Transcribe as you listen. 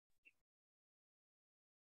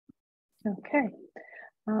Okay.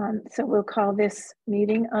 So we'll call this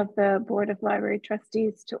meeting of the Board of Library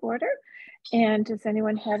Trustees to order. And does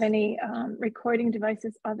anyone have any recording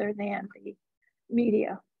devices other than the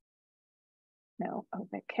media? No.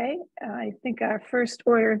 Okay. I think our first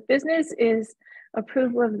order of business is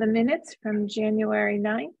approval of the minutes from January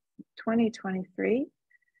 9th, 2023.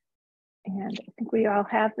 And I think we all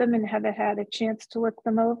have them and have had a chance to look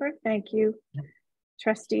them over. Thank you,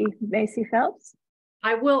 Trustee Macy Phelps.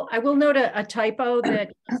 I will note a typo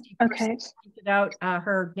that okay. pointed out.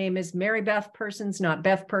 Her name is Mary Beth Persons, not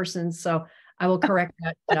Beth Persons. So I will correct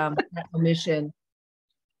that, that omission.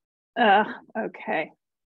 Okay.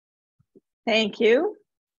 Thank you.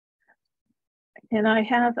 And I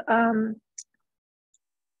have a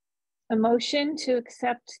motion to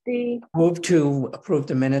accept the... Move to approve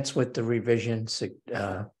the minutes with the revisions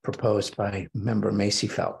proposed by member Macy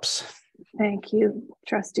Phelps. Thank you,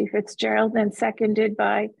 Trustee Fitzgerald, and seconded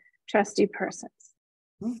by Trustee Persons.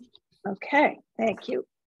 Okay, thank you.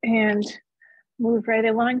 And move right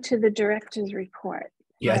along to the director's report.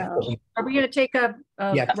 Yeah. Are we going to take a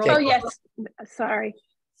yeah, oh, yes. Sorry.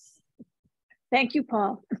 Thank you,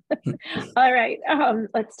 Paul. All right,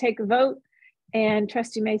 let's take a vote. And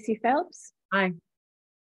Trustee Macy Phelps? Aye.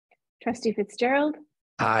 Trustee Fitzgerald?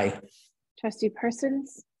 Aye. Trustee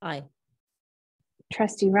Persons? Aye.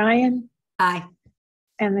 Trustee Ryan? Aye.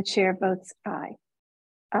 And the chair votes aye.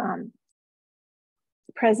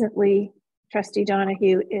 Presently, Trustee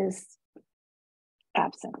Donahue is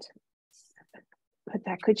absent, but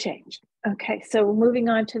that could change. Okay, so moving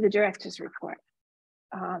on to the director's report.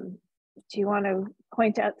 Do you want to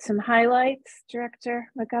point out some highlights, Director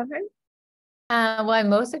McGovern? Well, I'm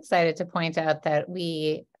most excited to point out that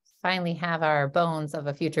we finally have our bones of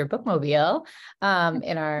a future bookmobile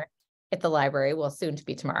at the library, well, soon to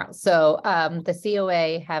be tomorrow. So the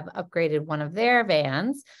COA have upgraded one of their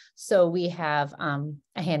vans. So we have a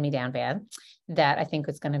hand-me-down van that I think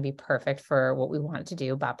is going to be perfect for what we want to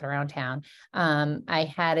do, bop it around town.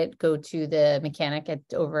 I had it go to the mechanic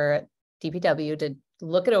over at DPW to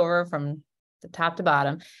look it over from the top to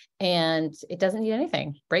bottom, and it doesn't need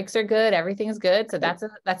anything. Brakes are good, everything is good. So that's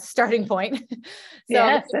a starting point. So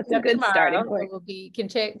yes, that's a good starting point. Can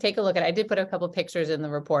take a look at it. I did put a couple of pictures in the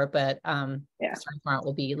report, but starting tomorrow,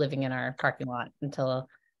 we'll be living in our parking lot until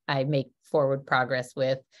I make forward progress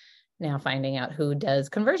with now finding out who does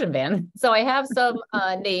conversion van. So I have some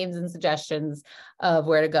names and suggestions of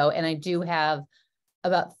where to go, and I do have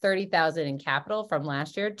about 30,000 in capital from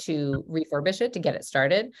last year to refurbish it to get it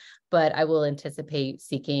started, but I will anticipate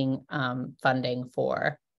seeking funding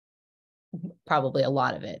for probably a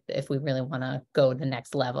lot of it if we really want to go to the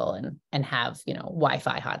next level and have,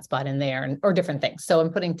 Wi-Fi hotspot in there or different things. So I'm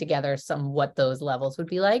putting together what those levels would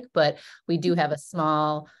be like, but we do have a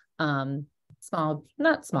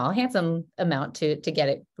handsome amount to get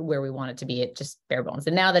it where we want it to be. It just bare bones.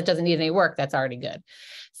 And now that doesn't need any work, that's already good.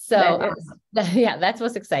 So yeah, that's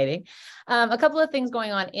what's exciting. A couple of things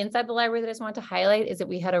going on inside the library that I just want to highlight is that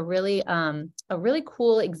we had a really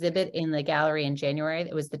cool exhibit in the gallery in January.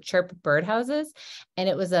 It was the Chirp Birdhouses. And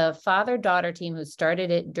it was a father-daughter team who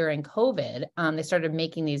started it during COVID. They started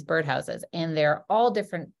making these birdhouses, and they were all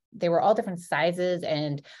different sizes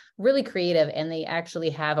and really creative. And they actually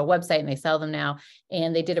have a website and they sell them now.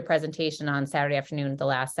 And they did a presentation on Saturday afternoon, the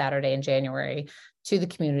last Saturday in January, to the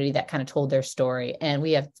community that kind of told their story. And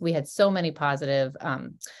we had so many positive,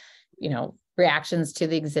 reactions to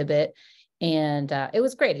the exhibit. And it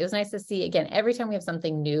was great. It was nice to see, again, every time we have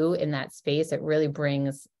something new in that space, it really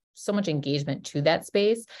brings so much engagement to that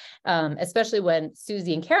space, especially when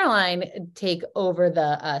Susie and Caroline take over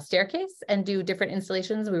the staircase and do different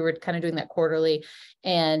installations. We were kind of doing that quarterly.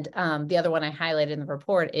 And the other one I highlighted in the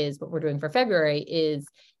report is what we're doing for February is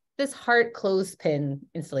this heart clothespin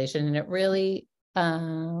installation. And it really, hold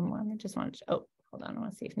on. I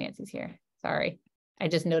want to see if Nancy's here. Sorry. I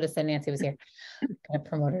just noticed that Nancy was here. I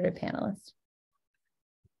promoted her to panelist.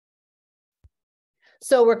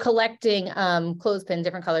 So we're collecting clothespins,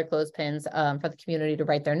 different colored clothespins for the community to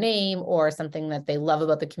write their name or something that they love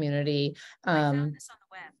about the community. I found this on the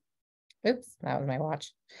web. Oops, that was my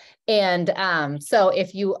watch. And so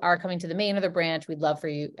if you are coming to the main or the branch, we'd love for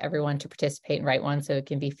everyone to participate and write one so it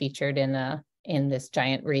can be featured in this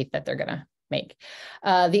giant wreath that they're gonna make.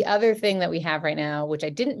 The other thing that we have right now, which I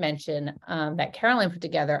didn't mention, that Caroline put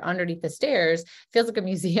together underneath the stairs, feels like a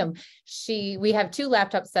museum. We have 2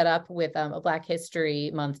 laptops set up with a Black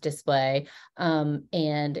History Month display,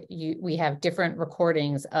 and we have different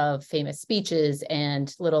recordings of famous speeches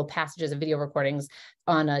and little passages of video recordings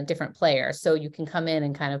on a different player. So you can come in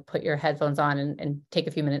and kind of put your headphones on and take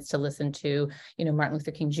a few minutes to listen to, Martin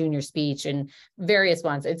Luther King Jr. speech and various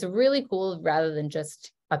ones. It's really cool rather than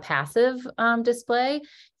just a passive display.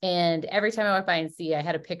 And every time I walk by and see, I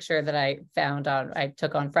had a picture that I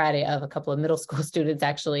took on Friday of a couple of middle school students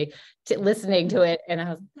actually listening to it. And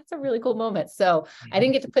I was, that's a really cool moment. So I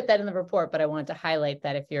didn't get to put that in the report, but I wanted to highlight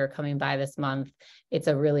that if you're coming by this month, it's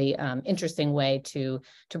a really interesting way to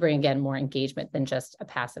bring, again, more engagement than just a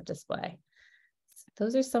passive display. So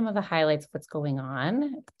those are some of the highlights of what's going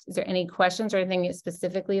on. Is there any questions or anything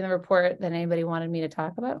specifically in the report that anybody wanted me to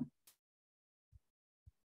talk about?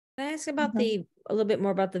 Can I ask about a little bit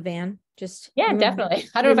more about the van? Yeah, definitely.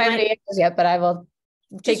 I don't know if I have any answers yet, but I will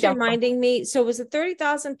take just reminding me. So was the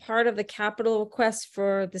 30,000 part of the capital request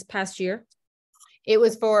for this past year? It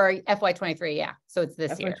was for FY23. Yeah. So it's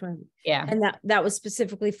this year. Yeah. And that was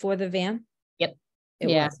specifically for the van? Yep. It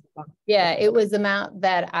yeah. was. Yeah. It was the amount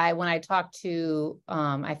that when I talked to,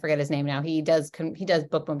 I forget his name now. He does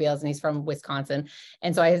bookmobiles and he's from Wisconsin.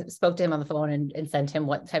 And so I spoke to him on the phone and sent him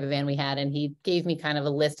what type of van we had. And he gave me kind of a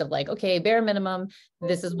list of like, okay, bare minimum,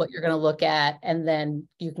 this is what you're going to look at. And then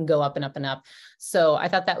you can go up and up and up. So I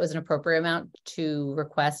thought that was an appropriate amount to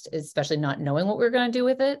request, especially not knowing what we we're going to do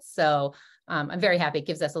with it. So I'm very happy. It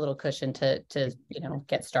gives us a little cushion to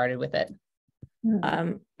get started with it.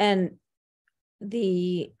 And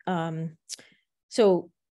the so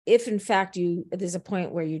if in fact there's a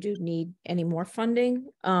point where you do need any more funding,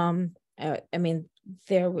 I mean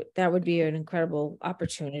that would be an incredible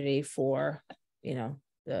opportunity for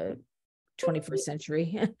the 21st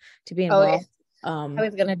century to be involved. I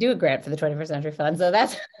was going to do a grant for the 21st Century Fund, so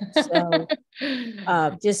that's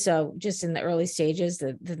just in the early stages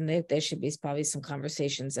that there should be probably some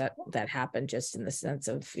conversations that happen, just in the sense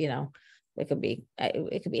of it could be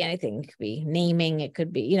anything. It could be naming. It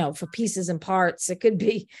could be for pieces and parts. It could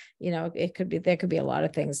be there could be a lot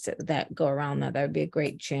of things that go around that. That would be a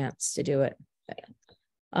great chance to do it.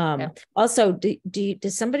 Also, do you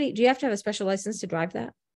have to have a special license to drive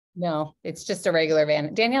that? No, it's just a regular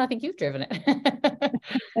van. Danielle, I think you've driven it.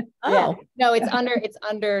 Oh, no, it's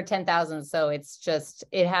under 10,000. So it's just,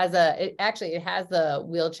 it has the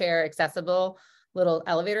wheelchair accessible little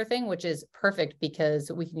elevator thing, which is perfect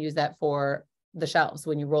because we can use that for the shelves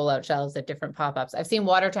when you roll out shelves at different pop-ups. I've seen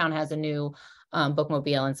Watertown has a new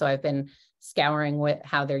bookmobile. And so I've been scouring with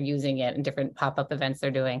how they're using it and different pop-up events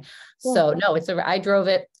they're doing. Cool. So no, I drove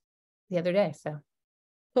it the other day. So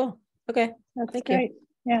cool. Okay. That's great.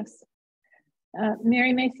 Yes.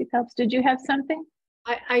 Mary Macy Phelps, did you have something?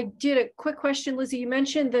 I did. A quick question, Lizzie. You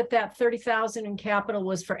mentioned that 30,000 in capital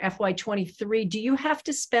was for FY23. Do you have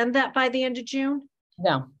to spend that by the end of June?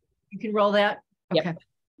 No. You can roll that? Yep. Okay.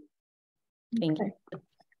 Thank you.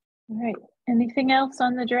 All right. Anything else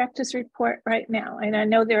on the director's report right now? And I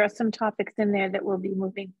know there are some topics in there that we'll be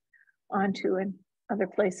moving on to in other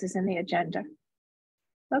places in the agenda.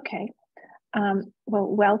 Okay. Well,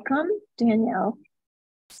 welcome, Danielle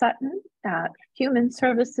Sutton, Human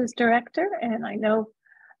Services Director, and I know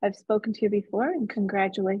I've spoken to you before, and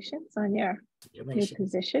congratulations on your new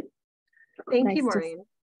position. Thank you, Maureen.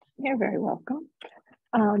 You're very welcome.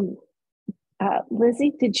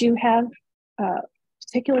 Lizzie, did you have a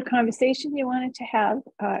particular conversation you wanted to have,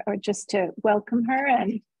 or just to welcome her?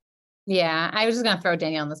 And yeah, I was just going to throw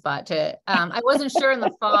Danielle on the spot too. I wasn't sure in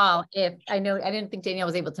the fall I didn't think Danielle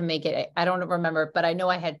was able to make it. I don't remember, but I know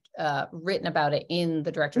I had written about it in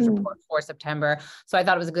the director's report for September. So I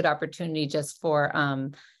thought it was a good opportunity just for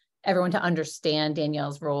everyone to understand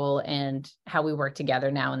Danielle's role and how we work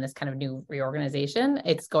together now in this kind of new reorganization.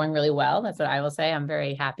 It's going really well. That's what I will say. I'm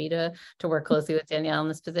very happy to work closely with Danielle in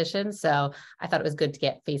this position. So I thought it was good to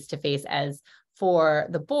get face-to-face. As for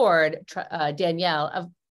the board, Danielle, of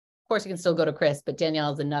course, you can still go to Chris, but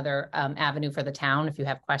Danielle is another avenue for the town if you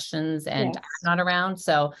have questions and I'm not around.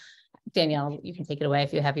 So Danielle, you can take it away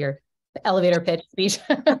if you have your elevator pitch speech.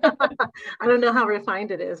 I don't know how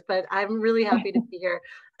refined it is, but I'm really happy to be here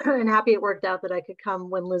and happy it worked out that I could come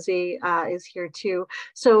when Lizzie is here too.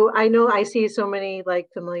 So I know I see so many like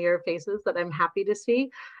familiar faces that I'm happy to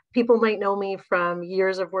see. People might know me from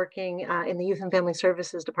years of working in the Youth and Family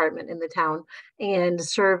Services Department in the town and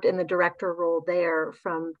served in the director role there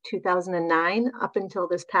from 2009 up until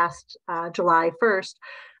this past July 1st,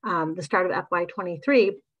 the start of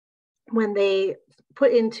FY23. when they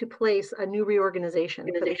put into place a new reorganization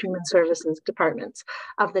for the human services departments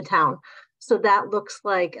of the town. So that looks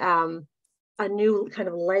like a new kind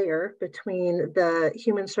of layer between the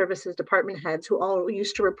human services department heads, who all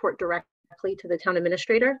used to report directly to the town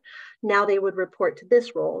administrator. Now they would report to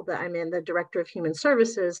this role that I'm in, the director of human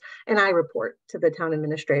services, and I report to the town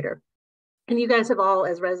administrator. And you guys have all,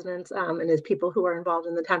 as residents and as people who are involved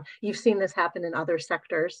in the town, you've seen this happen in other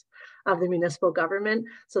sectors of the municipal government.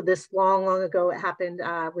 So this long ago, it happened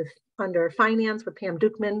under finance with Pam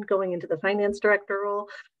Dukeman going into the finance director role.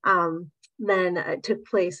 Then it took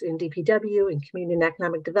place in DPW and community and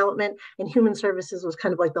economic development, and human services was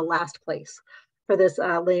kind of like the last place for this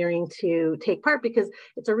layering to take part, because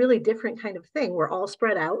it's a really different kind of thing. We're all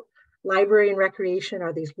spread out. Library and recreation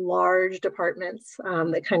are these large departments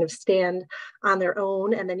that kind of stand on their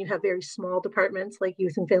own. And then you have very small departments like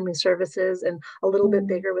youth and family services, and a little bit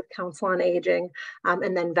bigger with council on aging,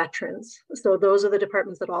 and then veterans. So those are the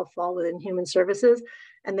departments that all fall within human services.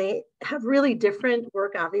 And they have really different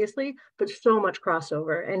work, obviously, but so much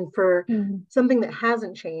crossover. And for something that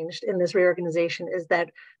hasn't changed in this reorganization is that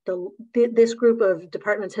this group of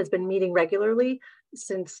departments has been meeting regularly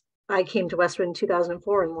since I came to Westwood in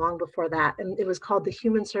 2004 and long before that. And it was called the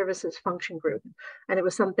Human Services Function Group. And it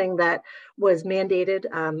was something that was mandated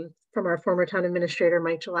from our former town administrator,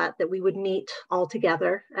 Mike Gillette, that we would meet all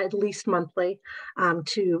together at least monthly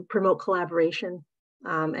to promote collaboration.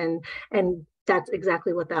 And that's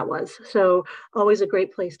exactly what that was. So always a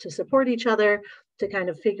great place to support each other, to kind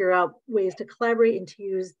of figure out ways to collaborate and to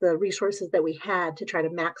use the resources that we had to try to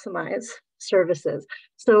maximize services.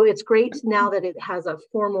 So it's great now that it has a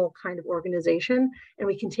formal kind of organization, and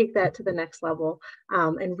we can take that to the next level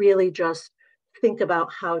and really just think about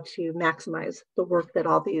how to maximize the work that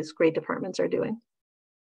all these great departments are doing.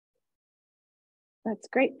 That's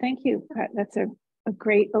great. Thank you. That's a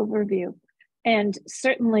great overview. And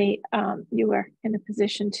certainly you were in a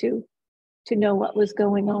position to know what was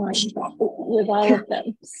going on with all of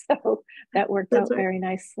them. So that worked out very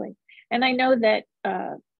nicely. And I know that,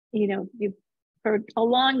 you for a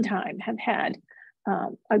long time have had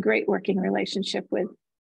a great working relationship with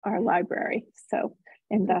our library. So,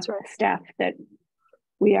 and the staff that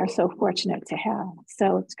we are so fortunate to have.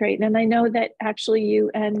 So it's great. And I know that actually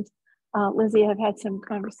you and Lizzie have had some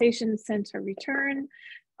conversations since her return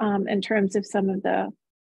in terms of some of the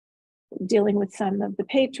dealing with some of the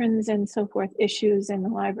patrons and so forth issues in the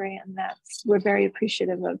library, and we're very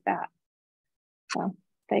appreciative of that. So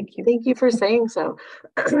thank you. Thank you for saying so.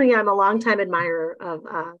 Yeah, I'm a longtime admirer of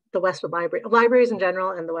the Westwood Library, libraries in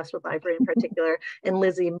general, and the Westwood Library in particular, and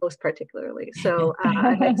Lizzie most particularly. So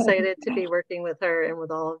I'm excited to be working with her and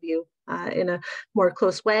with all of you in a more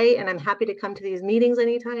close way. And I'm happy to come to these meetings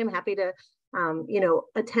anytime. Happy to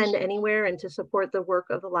attend anywhere and to support the work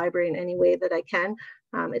of the library in any way that I can.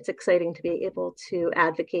 It's exciting to be able to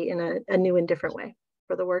advocate in a new and different way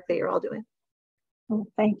for the work that you're all doing. Well,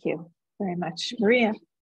 thank you very much. Maria.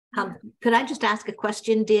 Could I just ask a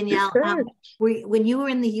question, Danielle? Sure. When you were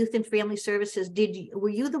in the Youth and Family Services, were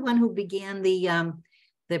you the one who began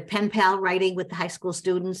the pen pal writing with the high school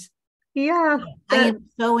students? Yeah. I am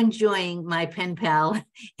so enjoying my pen pal.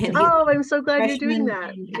 And I'm so glad you're doing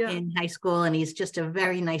that. In high school, and he's just a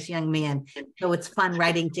very nice young man. So it's fun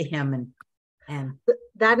writing to him. And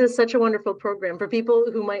that is such a wonderful program. For people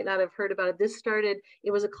who might not have heard about it,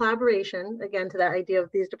 it was a collaboration, again, to that idea of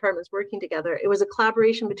these departments working together. It was a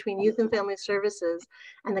collaboration between Youth and Family Services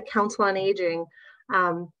and the Council on Aging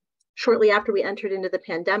shortly after we entered into the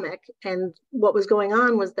pandemic. And what was going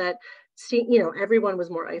on was that everyone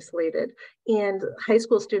was more isolated, and high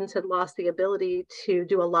school students had lost the ability to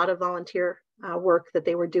do a lot of volunteer work that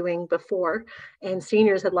they were doing before, and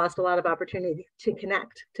seniors had lost a lot of opportunity to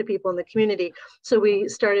connect to people in the community. So we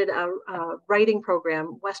started a writing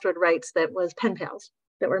program, Westwood Writes, that was pen pals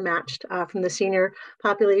that were matched from the senior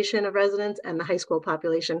population of residents and the high school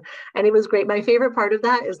population. And it was great. My favorite part of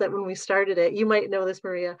that is that when we started it, you might know this,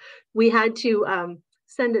 Maria, we had to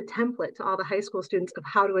send a template to all the high school students of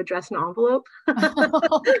how to address an envelope,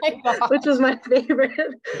 which was my favorite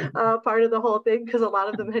part of the whole thing, because a lot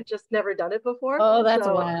of them had just never done it before. Oh, that's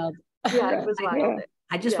wild. Yeah, it was wild.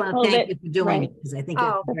 I just want to thank you for doing it, because I think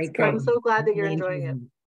it's great. I'm so glad that you're enjoying it.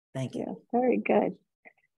 Thank you. Yeah, very good.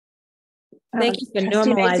 Thank you for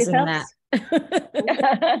normalizing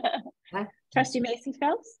that. Trustee Macy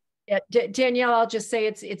Phelps? Yeah, Danielle, I'll just say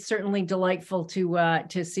it's certainly delightful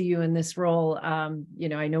to see you in this role. I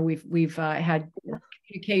know we've had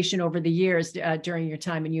education over the years during your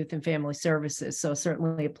time in youth and family services. So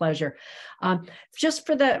certainly a pleasure. Just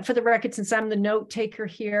for the record, since I'm the note taker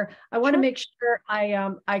here, I want to make sure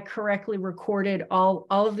I correctly recorded all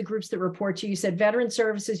of the groups that report to you. You said Veteran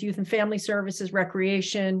Services, Youth and Family Services,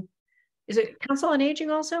 Recreation. Is it Council on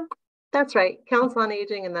Aging also? That's right. Council on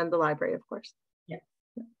Aging, and then the library, of course. Yeah.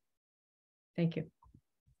 Thank you.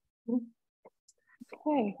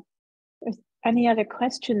 Okay. Any other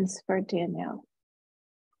questions for Danielle?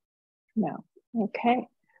 No. Okay.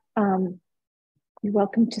 You're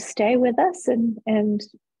welcome to stay with us, and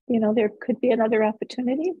you know, there could be another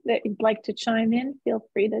opportunity that you'd like to chime in. Feel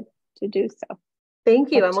free to do so.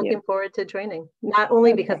 Thank you. Up I'm to looking you. forward to joining. Not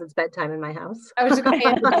only Okay. because it's bedtime in my house. I was just going to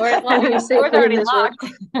say the door is locked. I'm The door's safely in already this room,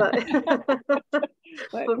 locked.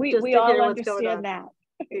 but But we just to all hear what's going understand on. that.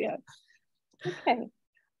 Yeah. Okay.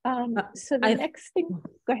 So the I- next thing,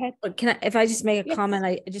 go ahead. Can I, if I just make a Yes. comment,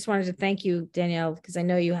 I just wanted to thank you, Danielle, because I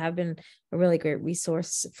know you have been a really great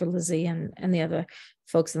resource for Lizzie and the other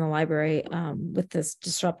folks in the library with this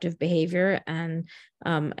disruptive behavior. And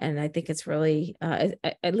I think it's really,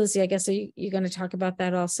 Lizzie, I guess, are you going to talk about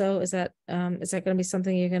that also? Is that going to be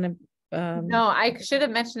something you're going to? No, I should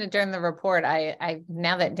have mentioned it during the report. I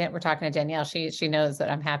now that we're talking to Danielle, she knows that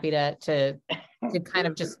I'm happy to kind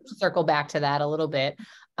of just circle back to that a little bit.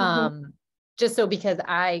 Just so because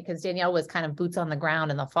Danielle was kind of boots on the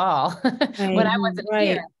ground in the fall when I wasn't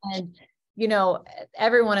here. And, you know,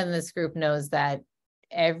 everyone in this group knows that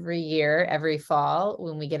every year, every fall,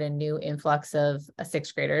 when we get a new influx of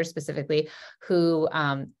sixth graders specifically, who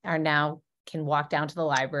are now can walk down to the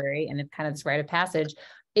library, and it's kind of this rite of passage.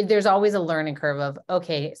 There's always a learning curve of,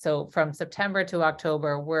 okay, so from September to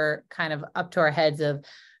October, we're kind of up to our heads of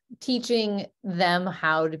teaching them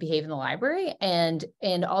how to behave in the library and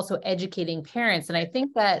also educating parents. And I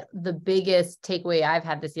think that the biggest takeaway I've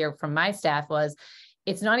had this year from my staff was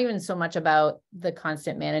it's not even so much about the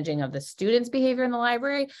constant managing of the students' behavior in the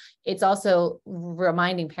library. It's also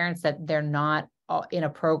reminding parents that they're not in a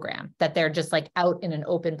program, that they're just like out in an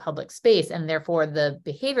open public space, and therefore the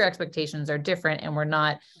behavior expectations are different, and we're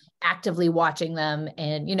not actively watching them,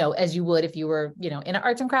 and, you know, as you would if you were, you know, in an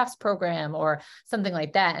arts and crafts program or something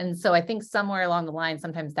like that. And so I think somewhere along the line,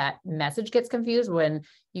 sometimes that message gets confused when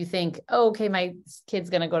you think, oh, okay, my kid's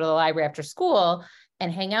going to go to the library after school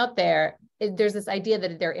and hang out there. There's this idea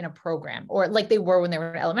that they're in a program, or like they were when they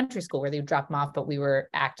were in elementary school, where they would drop them off, but we were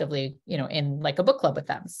actively, you know, in like a book club with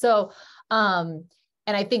them. So, and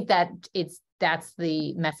I think that that's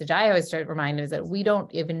the message I always try to remind is that we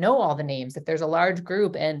don't even know all the names. If there's a large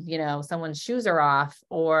group and, you know, someone's shoes are off,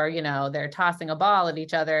 or, you know, they're tossing a ball at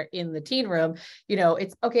each other in the teen room, you know,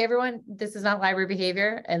 it's okay, everyone, this is not library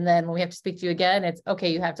behavior. And then when we have to speak to you again, it's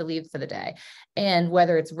okay, you have to leave for the day. And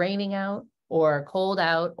whether it's raining out or cold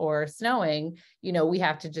out or snowing, you know, we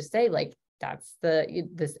have to just say, like, that's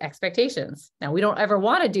this expectations. Now, we don't ever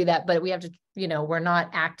want to do that, but we have to, you know, we're not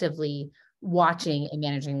actively watching and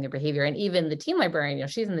managing their behavior. And even the teen librarian, you know,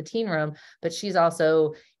 she's in the teen room, but she's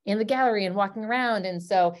also in the gallery and walking around. And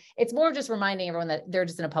so it's more just reminding everyone that they're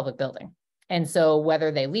just in a public building. And so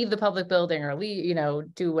whether they leave the public building or leave, you know,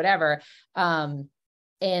 do whatever.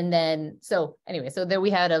 And then, so anyway, so there we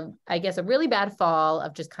had I guess a really bad fall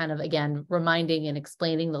of just kind of, again, reminding and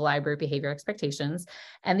explaining the library behavior expectations.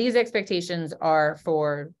 And these expectations are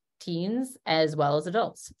for teens as well as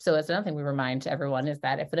adults. So that's another thing we remind to everyone, is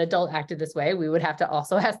that if an adult acted this way, we would have to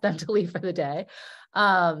also ask them to leave for the day.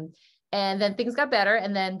 And then things got better.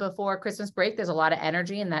 And then before Christmas break, there's a lot of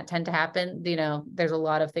energy, and that tend to happen. You know, there's a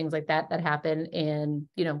lot of things like that happen, and,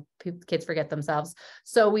 you know, kids forget themselves.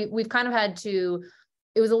 So we've kind of had to,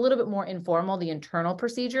 it was a little bit more informal, the internal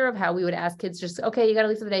procedure of how we would ask kids, just, okay, you got to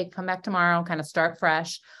leave for the day, come back tomorrow, kind of start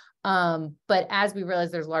fresh. But as we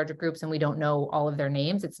realize there's larger groups and we don't know all of their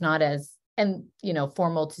names, it's not as, and, you know,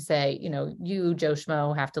 formal to say, you know, you, Joe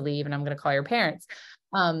Schmo, have to leave and I'm going to call your parents.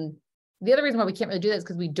 The other reason why we can't really do that is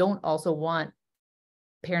because we don't also want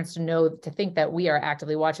parents to think that we are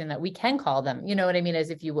actively watching, that we can call them, you know what I mean? As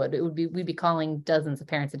if you would, we'd be calling dozens of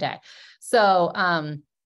parents a day. So,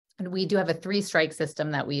 and we do have a 3-strike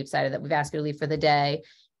system that we've decided that we've asked you to leave for the day.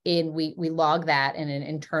 And we log that in an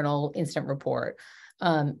internal incident report.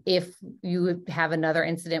 If you have another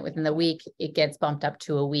incident within the week, it gets bumped up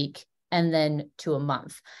to a week and then to a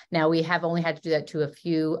month. Now, we have only had to do that to a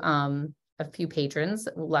few patrons.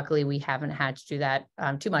 Luckily, we haven't had to do that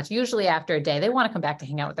too much. Usually after a day, they want to come back to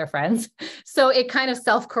hang out with their friends. So it kind of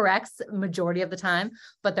self-corrects majority of the time,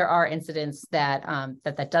 but there are incidents that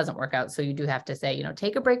that doesn't work out. So you do have to say, you know,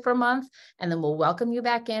 take a break for a month, and then we'll welcome you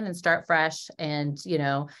back in and start fresh. And, you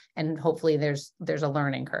know, and hopefully there's a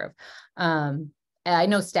learning curve. I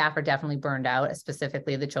know staff are definitely burned out,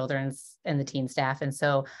 specifically the children's and the teen staff. And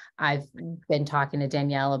so I've been talking to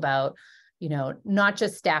Danielle about, you know, not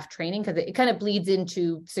just staff training, because it kind of bleeds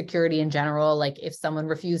into security in general. Like if someone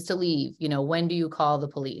refused to leave, you know, when do you call the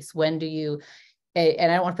police? When do you,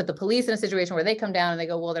 and I don't want to put the police in a situation where they come down and they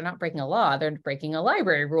go, well, they're not breaking a law, they're breaking a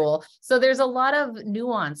library rule. So there's a lot of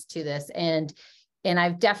nuance to this. And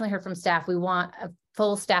I've definitely heard from staff, we want a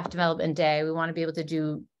full staff development day. We want to be able to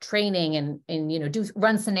do training and, you know,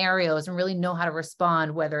 run scenarios and really know how to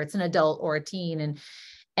respond, whether it's an adult or a teen.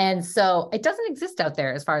 And so it doesn't exist out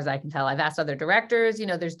there as far as I can tell. I've asked other directors, you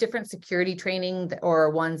know, there's different security training or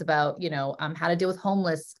ones about, you know, how to deal with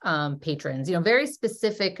homeless patrons, you know, very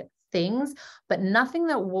specific things, but nothing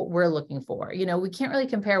that we're looking for. You know, we can't really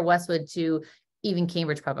compare Westwood to even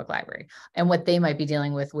Cambridge Public Library and what they might be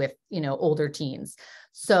dealing with, you know, older teens.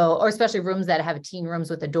 So, or especially rooms that have teen rooms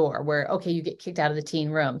with a door where, okay, you get kicked out of the teen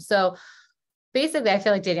room. So basically, I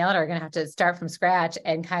feel like Danielle and I are going to have to start from scratch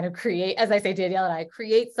and kind of create, as I say, Danielle and I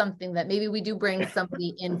create something that maybe we do bring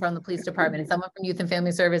somebody in from the police department and someone from Youth and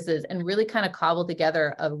Family Services and really kind of cobble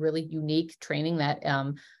together a really unique training that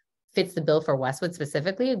fits the bill for Westwood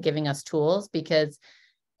specifically, giving us tools, because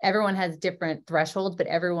everyone has different thresholds, but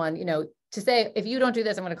everyone, you know, to say, if you don't do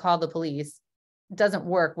this, I'm going to call the police, doesn't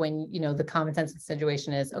work when, you know, the common sense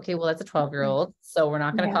situation is, okay, well, that's a 12-year-old. So we're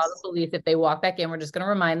not going to call the police. If they walk back in, we're just going to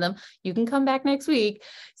remind them, you can come back next week.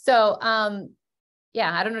 So,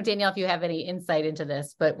 yeah, I don't know, Danielle, if you have any insight into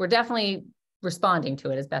this, but we're definitely responding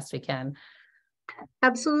to it as best we can.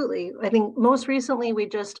 Absolutely. I think most recently we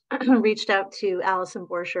just reached out to Allison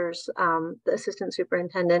Borchers, the assistant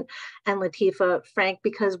superintendent, and Latifa Frank,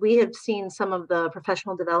 because we have seen some of the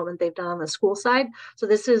professional development they've done on the school side. So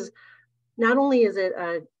this is, not only is it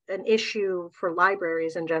an issue for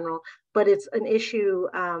libraries in general, but it's an issue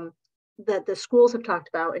that the schools have talked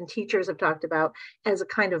about and teachers have talked about as a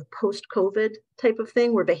kind of post-COVID type of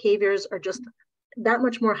thing, where behaviors are just that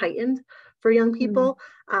much more heightened for young people.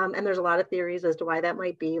 And there's a lot of theories as to why that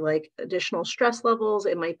might be, like additional stress levels.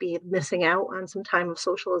 It might be missing out on some time of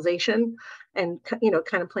socialization and, you know,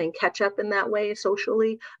 kind of playing catch up in that way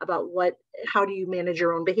socially about how do you manage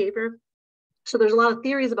your own behavior. So there's a lot of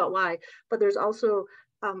theories about why, but there's also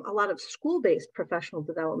a lot of school-based professional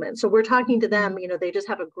development. So we're talking to them, you know, they just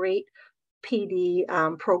have a great PD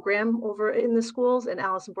program over in the schools, and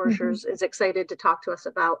Allison Borchers is excited to talk to us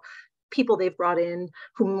about people they've brought in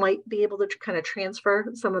who might be able to kind of transfer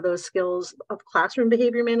some of those skills of classroom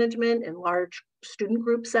behavior management and large student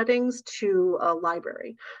group settings to a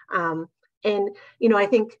library. And, you know, I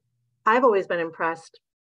think I've always been impressed,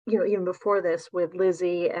 you know, even before this with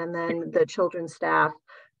Lizzie and then the children's staff,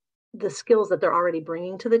 the skills that they're already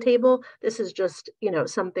bringing to the table. This is just, you know,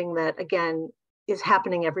 something that, again, is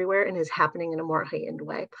happening everywhere and is happening in a more heightened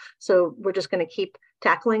way. So we're just going to keep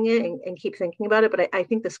tackling it and keep thinking about it. But I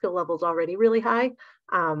think the skill level is already really high.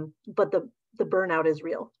 But the burnout is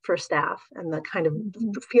real for staff, and the kind of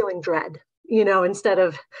feeling dread, you know, instead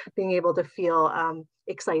of being able to feel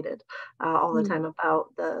excited all the time about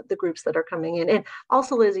the groups that are coming in. And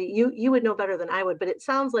also, Lizzie, you would know better than I would, but it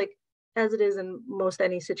sounds like, as it is in most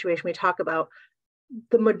any situation we talk about,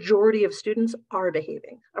 the majority of students are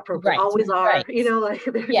behaving appropriately, always are, you know, like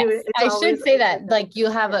they're doing, I should say that, like you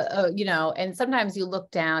have a, you know, and sometimes you look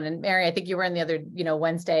down, and Mary, I think you were in the other, you know,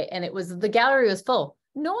 Wednesday, and the gallery was full.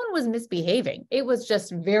 No one was misbehaving. It was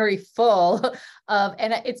just very full of,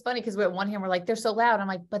 and it's funny because we're at one hand, we're like, they're so loud. I'm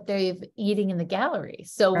like, but they're eating in the gallery.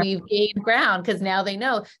 So we've gained ground because now they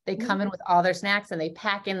know they come in with all their snacks and they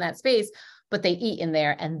pack in that space, but they eat in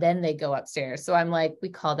there and then they go upstairs. So I'm like, we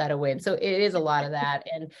call that a win. So it is a lot of that.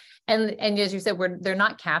 And as you said, they're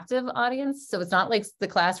not captive audience. So it's not like the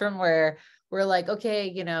classroom where we're like, okay,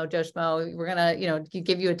 you know, Joe Schmo, we're gonna, you know,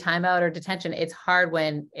 give you a timeout or detention. It's hard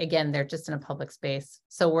when, again, they're just in a public space.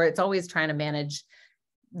 So it's always trying to manage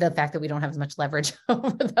the fact that we don't have as much leverage over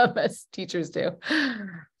them as teachers do.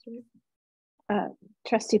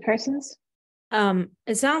 Trustee Persons?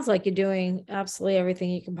 It sounds like you're doing absolutely everything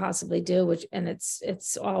you can possibly do, and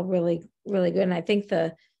it's all really, really good. And I think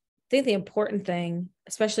the important thing,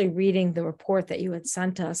 especially reading the report that you had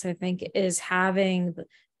sent us, I think, is having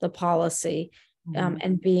the policy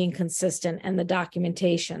and being consistent, and the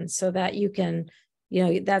documentation, so that you can, you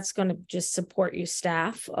know, that's going to just support your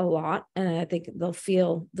staff a lot. And I think they'll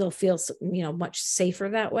feel, you know, much safer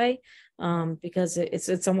that way. Because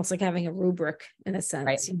it's almost like having a rubric in a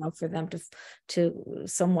sense, you know, for them to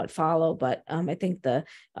somewhat follow. But I think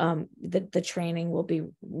the training will be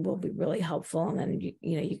really helpful, and then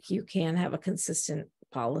you can have a consistent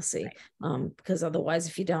policy, because otherwise,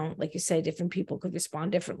 if you don't, like you say, different people could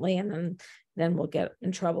respond differently, and then then we'll get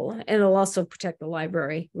in trouble. And it'll also protect the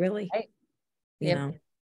library, really. Right. You Yep. know,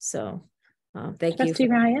 so thank Trustee you.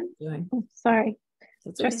 Ryan? Oh, sorry.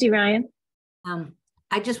 That's okay. Trustee Ryan?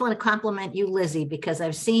 I just want to compliment you, Lizzie, because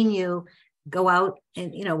I've seen you go out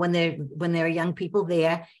and, you know, when there are young people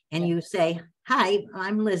there and you say, hi,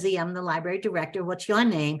 I'm Lizzie, I'm the library director. What's your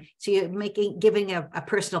name? So you're giving a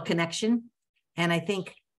personal connection. And I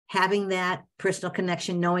think having that personal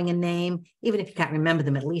connection, knowing a name, even if you can't remember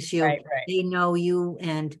them, at least they know you.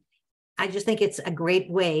 And I just think it's a great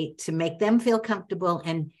way to make them feel comfortable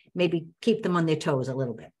and maybe keep them on their toes a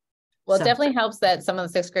little bit. Well, it definitely helps that some of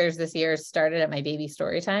the sixth graders this year started at my baby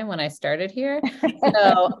story time when I started here.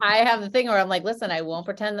 So I have the thing where I'm like, listen, I'll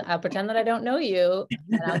pretend that I don't know you,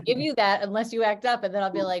 and I'll give you that unless you act up, and then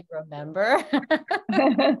I'll be like, remember?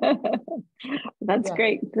 That's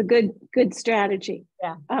great. It's a good strategy.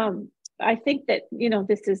 Yeah. I think that, you know,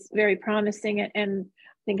 this is very promising, and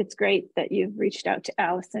I think it's great that you've reached out to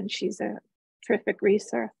Allison. She's a terrific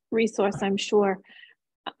resource, I'm sure.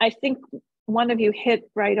 I think one of you hit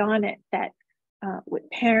right on it, that with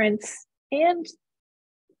parents and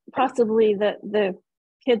possibly the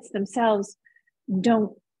kids themselves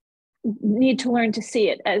don't need to learn to see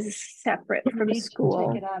it as separate from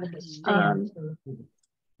school.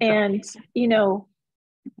 And, you know,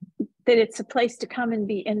 that it's a place to come and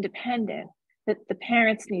be independent, that the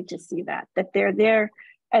parents need to see that they're there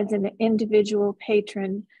as an individual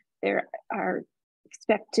patron. They are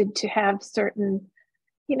expected to have certain,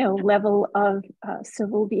 you know, level of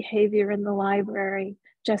civil behavior in the library,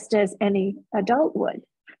 just as any adult would.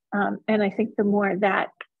 And I think the more that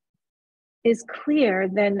is clear,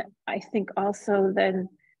 then I think also then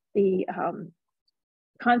the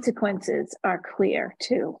consequences are clear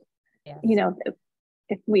too. Yes. You know,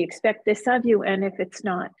 if we expect this of you, and if it's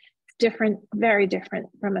not, it's different, very different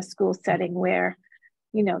from a school setting where,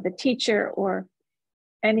 you know, the teacher or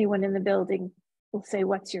anyone in the building will say,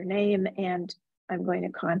 what's your name? And I'm going to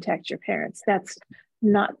contact your parents. That's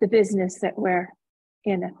not the business that we're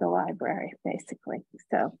in at the library, basically.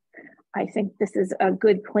 So I think this is a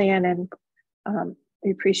good plan, and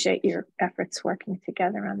we appreciate your efforts working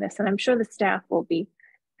together on this. And I'm sure the staff will be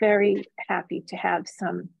very happy to have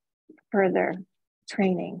some further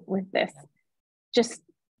training with this, just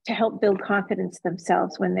to help build confidence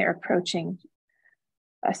themselves when they're approaching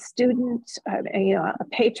a student, you know, a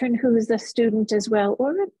patron who's a student as well,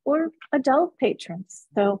 or adult patrons.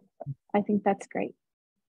 So I think that's great.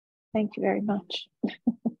 Thank you very much.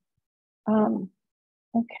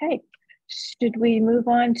 Okay, should we move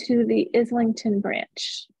on to the Islington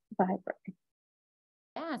branch library?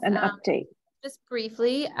 Yes, an update. Just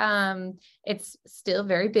briefly, it's still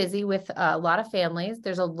very busy with a lot of families.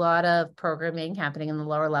 There's a lot of programming happening in the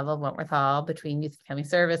lower level of Wentworth Hall between youth and family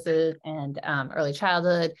services and early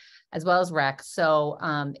childhood, as well as rec. So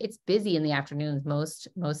it's busy in the afternoons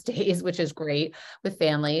most days, which is great with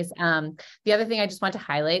families. The other thing I just want to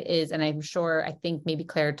highlight is, and I think maybe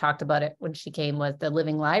Claire talked about it when she came, was the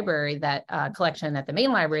living library, that collection at the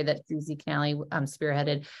main library that Susie Canale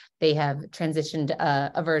spearheaded. They have transitioned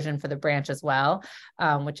a version for the branch as well,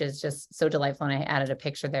 which is just so delightful. And I added a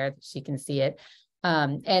picture there that she can see it.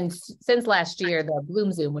 And since last year, the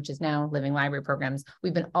Bloom Zoom, which is now Living Library Programs,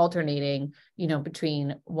 we've been alternating, you know,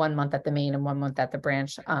 between 1 month at the main and 1 month at the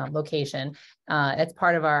branch location. It's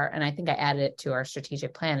part of our, and I think I added it to our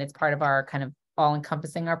strategic plan. It's part of our kind of all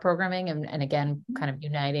encompassing our programming, and again, kind of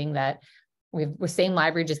uniting that we're same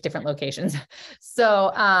library, just different locations.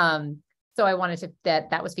 So I wanted to,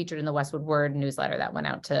 that was featured in the Westwood Word newsletter that went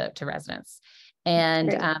out to residents.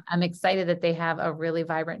 And I'm excited that they have a really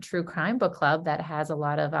vibrant true crime book club that has a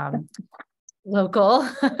lot of locals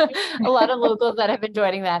that have been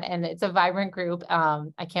joining that. And it's a vibrant group.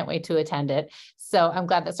 I can't wait to attend it. So I'm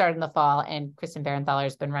glad that started in the fall, and Kristen Barenthaler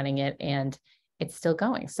has been running it, and it's still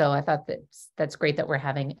going. So I thought that's great that we're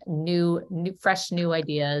having fresh new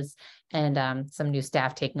ideas and some new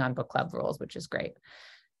staff taking on book club roles, which is great.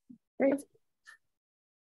 Great.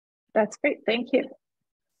 That's great. Thank you.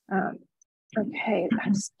 Okay,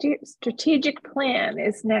 strategic plan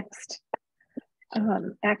is next.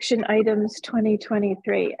 Action items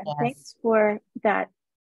 2023. And yes. Thanks for that.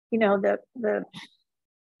 You know, the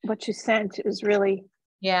what you sent is really,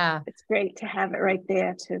 it's great to have it right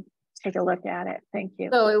there to take a look at it. Thank you.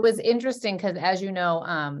 So it was interesting because, as you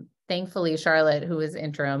know, thankfully Charlotte, who is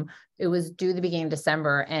interim, it was due the beginning of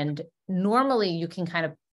December, and normally you can kind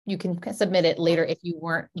of you can submit it later if you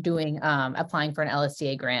weren't doing applying for an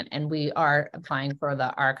LSDA grant, and we are applying for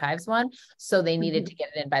the archives one. So they needed to get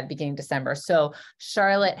it in by the beginning of December. So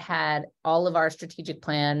Charlotte had all of our strategic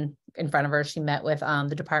plan in front of her. She met with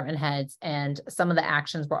the department heads, and some of the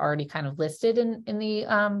actions were already kind of listed in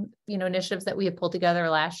the initiatives that we had pulled together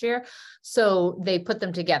last year. So they put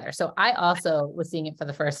them together. So I also was seeing it for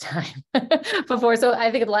the first time before. So I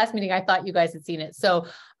think at the last meeting, I thought you guys had seen it. So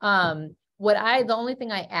the only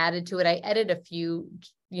thing I added to it, I added a few,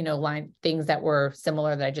 line things that were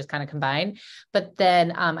similar that I just kind of combined, but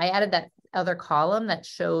then I added that other column that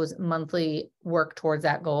shows monthly work towards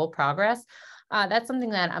that goal progress. That's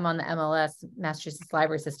something that I'm on the MLS, Massachusetts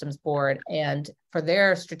Library Systems Board, and for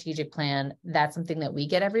their strategic plan, that's something that we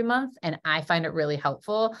get every month. And I find it really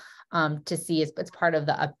helpful to see it's part of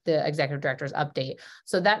the executive director's update.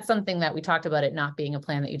 So that's something that we talked about, it not being a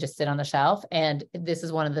plan that you just sit on the shelf. And this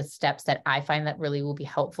is one of the steps that I find that really will be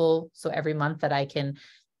helpful. So every month that I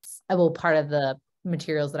will part of the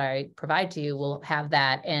materials that I provide to you will have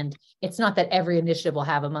that. And it's not that every initiative will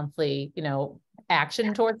have a monthly,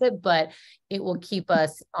 action towards it, but it will keep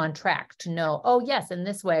us on track to know, oh yes, in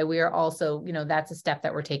this way we are also, that's a step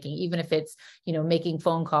that we're taking, even if it's, making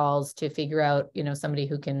phone calls to figure out, somebody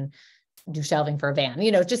who can do shelving for a van,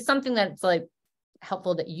 just something that's like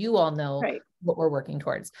helpful that you all know what we're working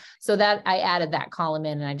towards. So that I added that column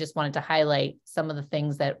in, and I just wanted to highlight some of the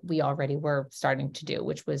things that we already were starting to do,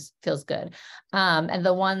 which feels good. And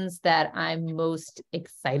the ones that I'm most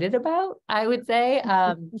excited about, I would say,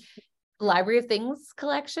 Library of Things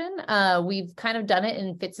collection. We've kind of done it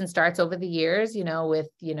in fits and starts over the years, with,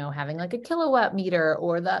 having like a kilowatt meter,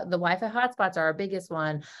 or the Wi-Fi hotspots are our biggest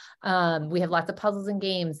one. We have lots of puzzles and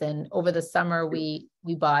games. And over the summer, we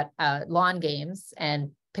bought lawn games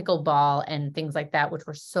and pickleball and things like that, which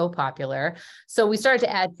were so popular. So we started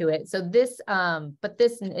to add to it. So this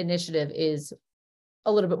initiative is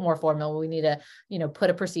a little bit more formal. We need to, put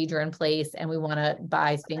a procedure in place, and we want to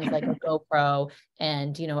buy things like a GoPro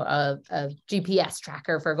and, a GPS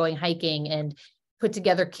tracker for going hiking, and put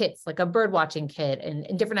together kits like a bird watching kit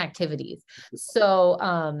and different activities. So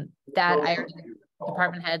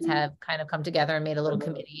department heads have kind of come together and made a little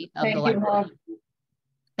committee of the library.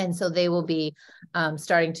 And so they will be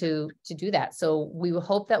starting to do that. So we will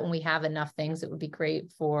hope that when we have enough things, it would be great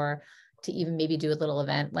to even maybe do a little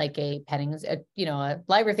event like a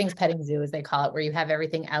Library Things petting zoo, as they call it, where you have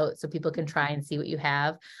everything out so people can try and see what you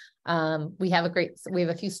have. We have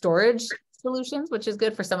a few storage solutions, which is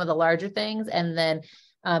good for some of the larger things. And then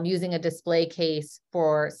using a display case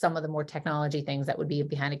for some of the more technology things that would be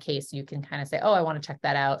behind a case. You can kind of say, oh, I want to check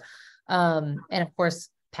that out. And of course,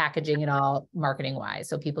 packaging it all marketing wise,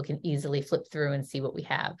 so people can easily flip through and see what we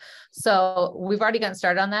have. So we've already gotten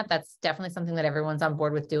started on that. That's definitely something that everyone's on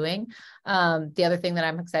board with doing. The other thing that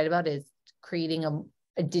I'm excited about is creating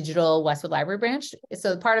a digital Westwood Library branch.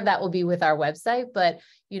 So part of that will be with our website, but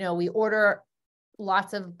we order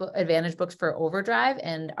lots of Advantage books for Overdrive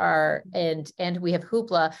and we have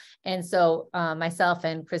Hoopla. And so myself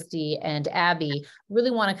and Christy and Abby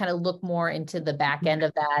really want to kind of look more into the back end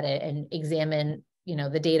of that and examine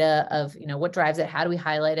the data of, what drives it, how do we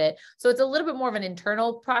highlight it? So it's a little bit more of an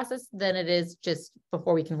internal process than it is just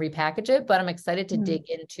before we can repackage it. But I'm excited to dig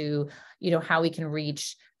into, how we can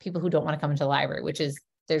reach people who don't want to come into the library,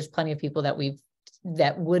 there's plenty of people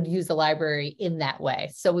that would use the library in that way.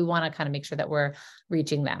 So we want to kind of make sure that we're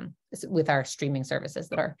reaching them with our streaming services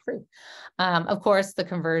that are free. Of course, the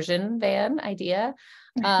conversion van idea.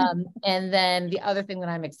 And then the other thing that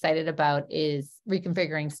I'm excited about is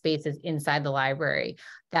reconfiguring spaces inside the library.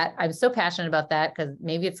 That I'm so passionate about that, because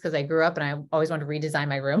maybe it's because I grew up and I always wanted to redesign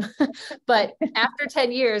my room. But after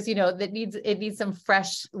 10 years, it needs some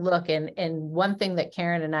fresh look. And one thing that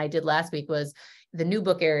Karen and I did last week was the new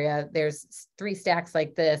book area. There's 3 stacks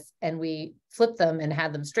like this, and we flipped them and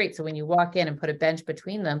had them straight. So when you walk in and put a bench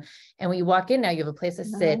between them, and when you walk in now, you have a place to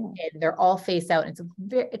sit, and they're all face out.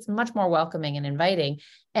 It's much more welcoming and inviting.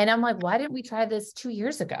 And I'm like, why didn't we try this 2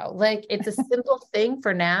 years ago? Like, it's a simple thing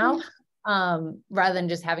for now, rather than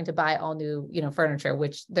just having to buy all new, furniture,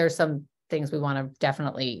 which there's some things we want to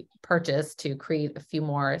definitely purchase to create a few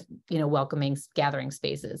more, welcoming gathering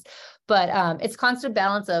spaces. But it's constant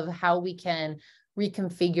balance of how we can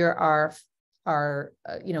reconfigure our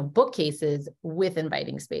bookcases with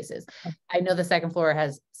inviting spaces. I know the second floor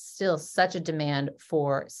has still such a demand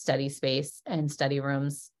for study space and study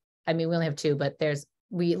rooms. I mean, we only have 2, but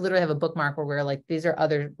we literally have a bookmark where we're like, these are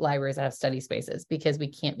other libraries that have study spaces, because we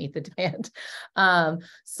can't meet the demand.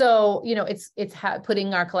 So, it's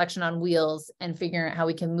putting our collection on wheels and figuring out how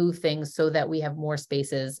we can move things so that we have more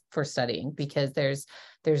spaces for studying, because there's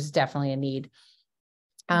definitely a need.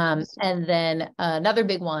 And then another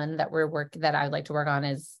big one that that I would like to work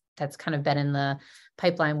on that's kind of been in the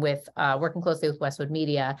pipeline with working closely with Westwood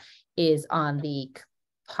Media is on the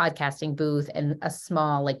podcasting booth and a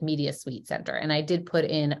small like media suite center. And I did put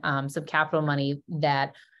in some capital money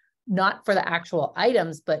that not for the actual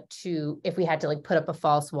items, but if we had to like put up a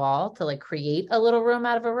false wall to like create a little room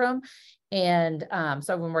out of a room. And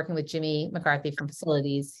so I've been working with Jimmy McCarthy from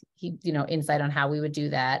Facilities, insight on how we would do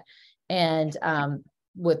that. And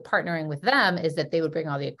with partnering with them is that they would bring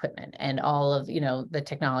all the equipment and all of, the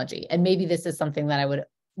technology. And maybe this is something that I would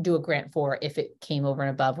do a grant for if it came over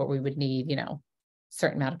and above what we would need,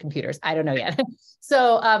 certain amount of computers. I don't know yet.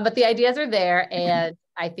 So, but the ideas are there. And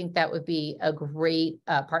I think that would be a great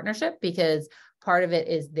partnership because part of it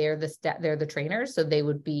is they're the trainers. So they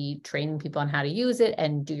would be training people on how to use it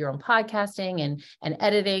and do your own podcasting and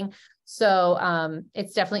editing. So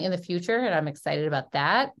it's definitely in the future and I'm excited about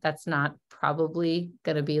that. That's not probably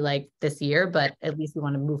going to be like this year, but at least we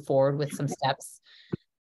want to move forward with some steps.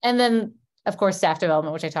 And then of course, staff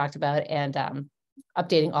development, which I talked about, and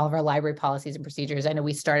updating all of our library policies and procedures. I know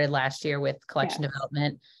we started last year with collection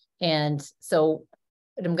development. And so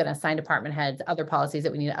I'm going to assign department heads other policies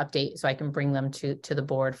that we need to update so I can bring them to the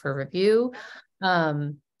board for review.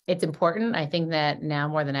 It's important. I think that now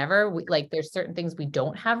more than ever, there's certain things we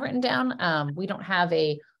don't have written down. We don't have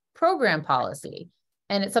a program policy.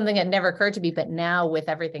 And it's something that never occurred to me, but now with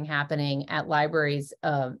everything happening at libraries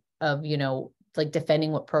like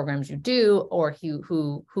defending what programs you do or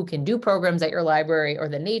who can do programs at your library or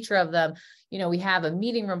the nature of them, we have a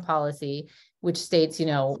meeting room policy, which states,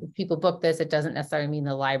 if people book this, it doesn't necessarily mean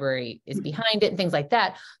the library is behind it and things like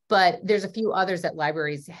that. But there's a few others that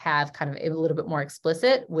libraries have kind of a little bit more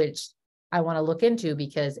explicit, which I want to look into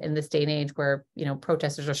because in this day and age where,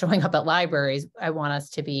 protesters are showing up at libraries, I'd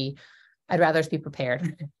rather us be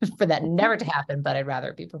prepared for that never to happen, but I'd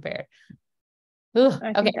rather be prepared. Ooh,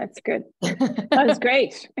 I think that's good. That was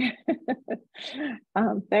great.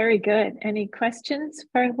 Very good. Any questions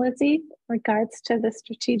for Lizzie in regards to the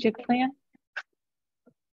strategic plan?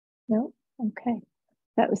 No? Okay.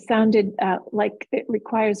 That sounded like it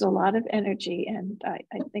requires a lot of energy, and I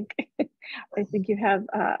think I think you have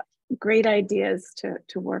great ideas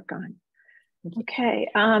to work on. Okay.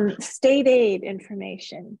 State aid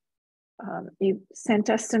information. You sent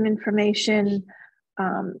us some information.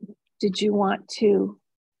 Did you want to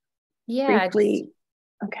briefly?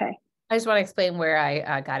 Okay. I just want to explain where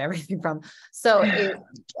I got everything from. So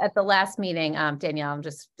at the last meeting, Danielle, I'm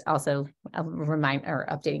just also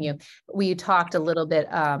updating you. We talked a little bit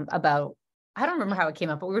about, I don't remember how it came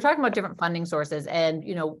up, but we were talking about different funding sources and,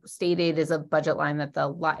 state aid is a budget line that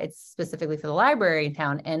it's specifically for the library in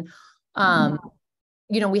town. And,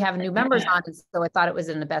 we have new members on, so I thought it was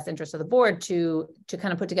in the best interest of the board to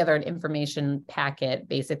kind of put together an information packet,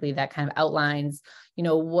 basically that kind of outlines,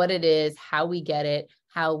 what it is, how we get it,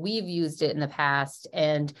 how we've used it in the past,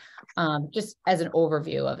 and just as an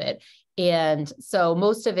overview of it. And so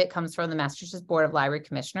most of it comes from the Massachusetts Board of Library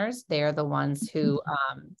Commissioners. They are the ones who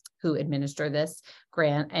administer this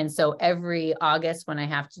grant. And so every August when I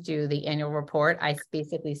have to do the annual report, I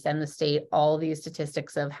basically send the state all these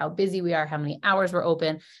statistics of how busy we are, how many hours we're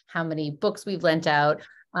open, how many books we've lent out,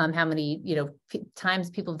 how many,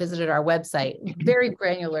 times people visited our website, very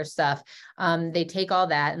granular stuff. They take all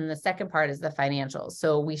that. And the second part is the financials.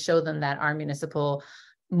 So we show them that our municipal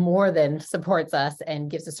more than supports us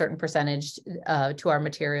and gives a certain percentage to our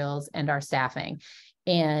materials and our staffing.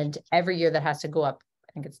 And every year that has to go up,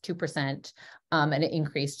 I think it's 2%, an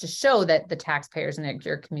increase to show that the taxpayers in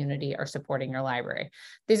your community are supporting your library.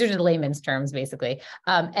 These are just layman's terms, basically.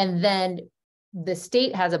 And then the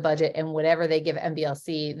state has a budget, and whatever they give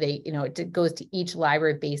MBLC, it goes to each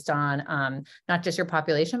library based on not just your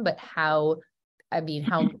population, but how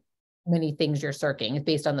many things you're circling. It's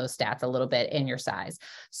based on those stats a little bit and your size.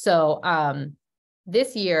 So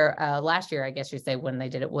this year, last year, I guess you'd say when they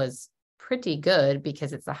did it was pretty good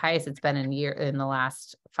because it's the highest it's been in the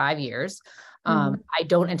last 5 years. I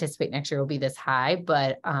don't anticipate next year will be this high,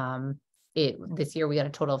 but this year we got a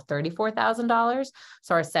total of $34,000.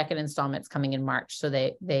 So our second installment's coming in March. So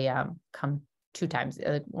they come 2 times,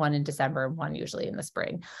 one in December and one usually in the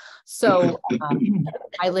spring. So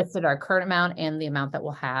I listed our current amount and the amount that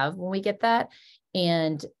we'll have when we get that.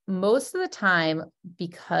 And most of the time,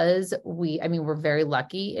 because we're very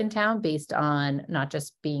lucky in town based on not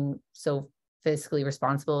just being so fiscally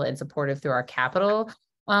responsible and supportive through our capital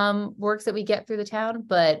works that we get through the town,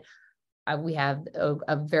 but we have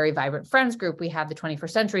a very vibrant friends group. We have the 21st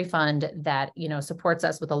Century Fund that, supports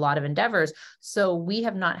us with a lot of endeavors. So we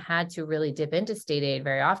have not had to really dip into state aid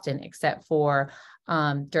very often, except for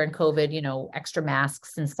during COVID, you know, extra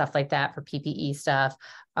masks and stuff like that for PPE stuff.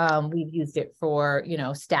 We've used it for, you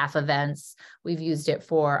know, staff events. We've used it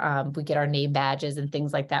for, we get our name badges and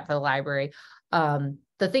things like that for the library.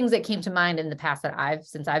 The things that came to mind in the past that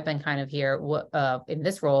since I've been kind of here in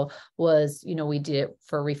this role was, you know, we did it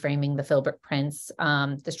for reframing the Filbert Prince,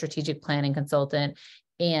 the strategic planning consultant,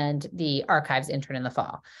 and the archives intern in the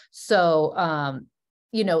fall. So,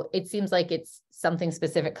 you know, it seems like it's something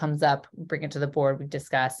specific comes up, bring it to the board, we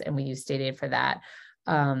discuss, and we use state aid for that.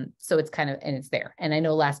 So it's kind of, and it's there. And I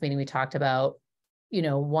know last meeting we talked about, you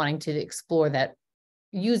know, wanting to explore that,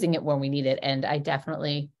 using it when we need it. And I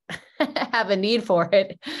definitely have a need for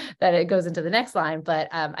it, that it goes into the next line. But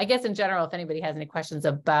I guess in general, if anybody has any questions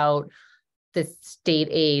about the state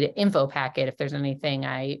aid info packet, if there's anything,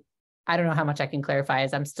 I don't know how much I can clarify,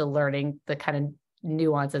 as I'm still learning the kind of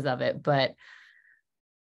nuances of it, but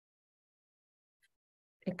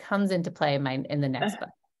it comes into play in the next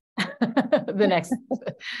the next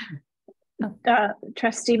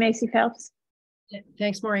Trustee Macy Phelps.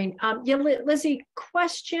 Thanks, Maureen. Yeah, Lizzie,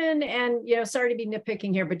 question, and you know, sorry to be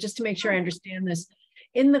nitpicking here, but just to make sure I understand this,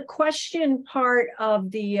 in the question part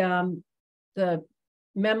of the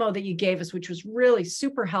memo that you gave us, which was really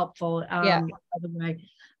super helpful, by the way,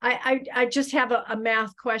 I just have a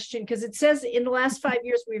math question, because it says in the last 5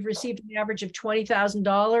 years we've received an average of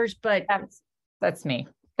 $20,000, but that's me.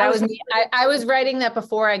 That was me. I was writing that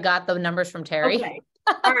before I got the numbers from Terry. Okay.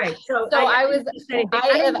 All right. So I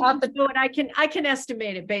can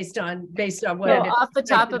estimate it based on what it is. Off the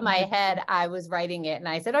top of my head, I was writing it and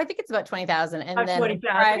I said, oh, I think it's about 20,000. And then 20,000.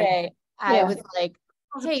 Friday, I was like,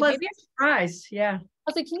 hey, maybe surprise. Yeah. I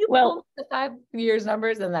was like, can you pull the 5 years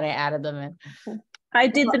numbers? And then I added them in. I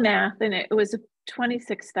did the math and it was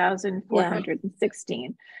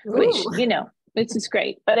 26,416, which, you know, this is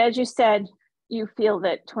great. But as you said, you feel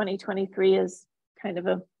that 2023 is kind of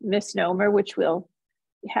a misnomer, which we'll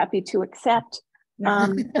be happy to accept.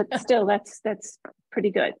 But still, that's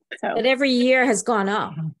pretty good. So But every year has gone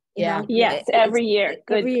up. Yeah. Yes, every year.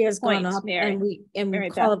 Every year has gone up, Mary. and we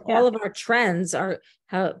call up all of our trends are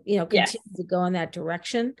how, you know, continue to go in that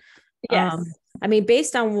direction. Yes. I mean,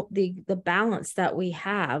 based on the balance that we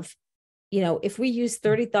have, you know, if we use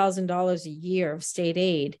 $30,000 a year of state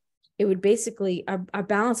aid, it would basically, our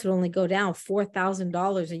balance would only go down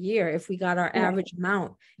 $4,000 a year if we got our average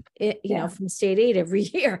amount, you know, from state aid every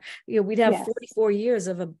year. You know, we'd have 44 years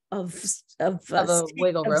of a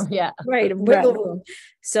wiggle room. Right. Of wiggle room.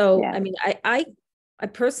 So, I mean, I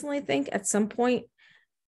personally think at some point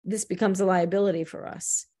this becomes a liability for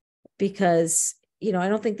us, because, you know, I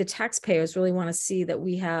don't think the taxpayers really want to see that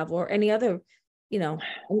we have, or any other, you know,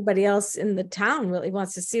 anybody else in the town really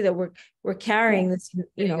wants to see that we're carrying this,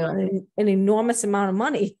 you know, an enormous amount of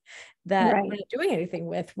money that we're not doing anything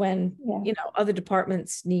with, when, you know, other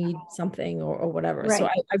departments need something or whatever. So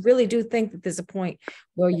I really do think that there's a point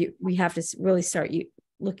where we have to really start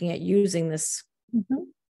looking at using this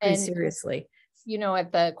pretty seriously. You know,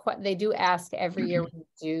 they do ask every year when you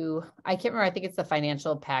do, I can't remember, I think it's the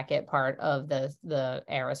financial packet part of the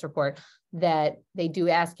ARIS report, that they do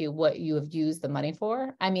ask you what you have used the money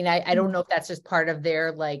for. I mean, I don't know if that's just part of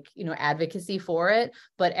their, like, you know, advocacy for it,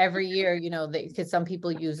 but every year, you know, because some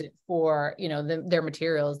people use it for, you know, their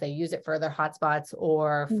materials, they use it for their hotspots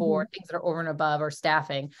or for things that are over and above, or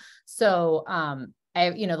staffing. So,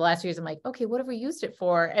 you know, the last few years I'm like, okay, what have we used it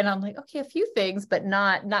for? And I'm like, okay, a few things, but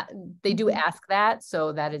not, they do ask that.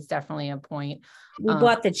 So that is definitely a point. We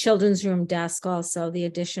bought the children's room desk also, the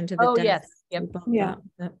addition to the desk. Yes. Yep. Yeah.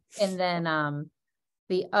 And then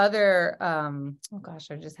the other, oh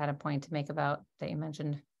gosh, I just had a point to make about that you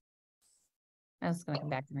mentioned. I was going to come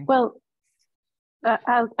back to me. Well,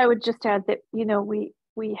 I would just add that, you know, we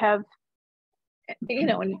have, you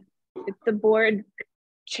know, the board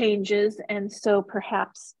changes, and so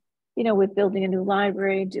perhaps, you know, with building a new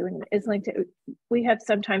library, doing Islington, we have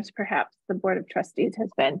sometimes, perhaps the Board of Trustees has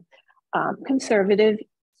been conservative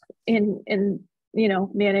in you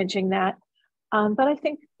know, managing that. But I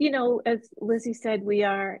think, you know, as Lizzie said, we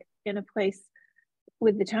are in a place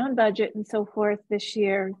with the town budget and so forth. This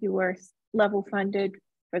year you were level funded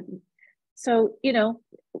so, you know,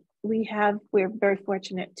 we're very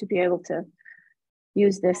fortunate to be able to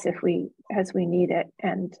use this as we need it.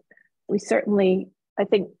 And we certainly, I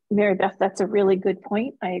think, Mary Beth, that's a really good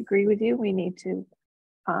point. I agree with you. We need to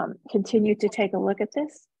continue to take a look at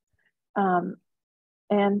this. And,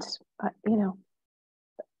 you know,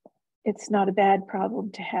 it's not a bad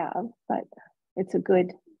problem to have, but it's a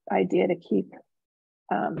good idea to keep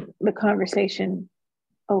the conversation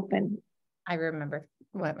open. I remember.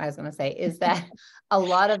 what I was going to say is that a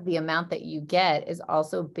lot of the amount that you get is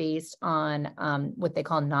also based on what they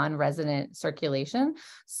call non-resident circulation.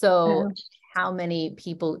 So how many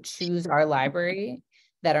people choose our library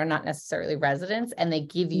that are not necessarily residents, and they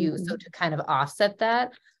give you, so to kind of offset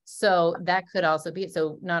that. So that could also be,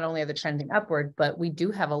 so not only are they trending upward, but we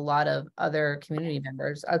do have a lot of other community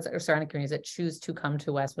members or surrounding communities that choose to come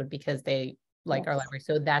to Westwood because they like our library.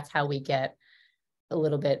 So that's how we get a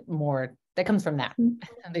little bit more that comes from that. And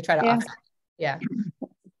they try to offset. Yeah.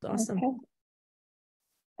 Awesome. Okay.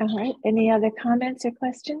 All right. Any other comments or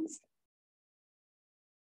questions?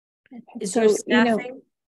 Okay. Is So, your staffing,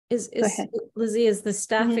 is Lizzie, is the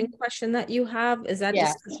staffing question that you have, is that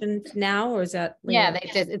discussion now, or is that later? Yeah,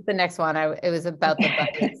 it's the next one. It was about the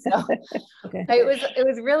budget. So okay. It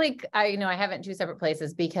was really, I have it in two separate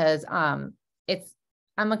places because I'm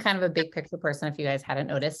a kind of a big picture person, if you guys hadn't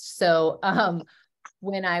noticed. So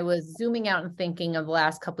when I was zooming out and thinking of the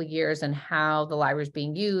last couple of years and how the library is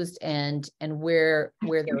being used and where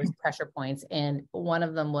there was pressure points, and one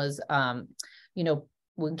of them was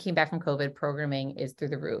when we came back from COVID, programming is through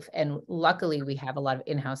the roof. And luckily we have a lot of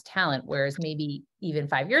in-house talent, whereas maybe even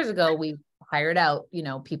 5 years ago, we hired out,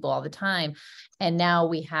 people all the time. And now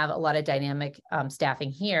we have a lot of dynamic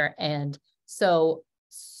staffing here. And so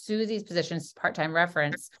Susie's position is part-time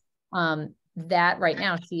reference. That right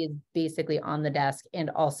now she is basically on the desk and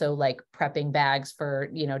also like prepping bags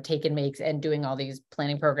for, take and makes and doing all these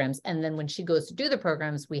planning programs. And then when she goes to do the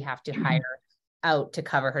programs, we have to hire out to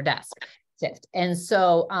cover her desk shift. And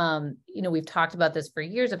so, we've talked about this for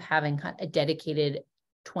years of having a dedicated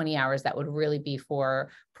 20 hours that would really be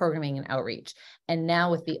for programming and outreach. And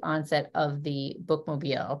now with the onset of the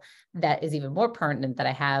bookmobile, that is even more pertinent, that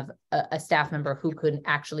I have a staff member who could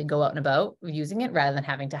actually go out and about using it rather than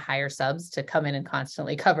having to hire subs to come in and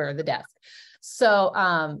constantly cover the desk. So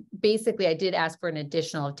basically I did ask for an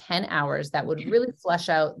additional 10 hours that would really flesh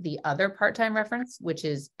out the other part-time reference, which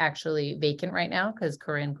is actually vacant right now because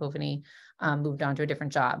Corinne Coveney moved on to a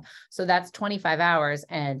different job. So that's 25 hours.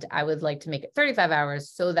 And I would like to make it 35 hours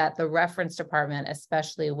so that the reference department,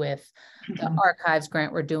 especially with the archives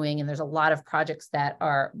grant we're doing, and there's a lot of projects that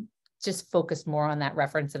are just focused more on that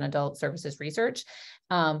reference and adult services research,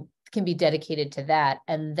 can be dedicated to that,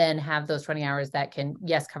 and then have those 20 hours that can,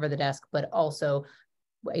 yes, cover the desk, but also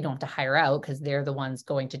you don't have to hire out because they're the ones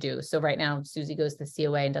going to do. So right now, Susie goes to the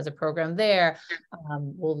COA and does a program there.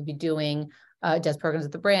 We'll be doing, does programs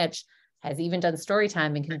at the branch, has even done story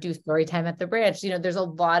time and can do story time at the branch. There's a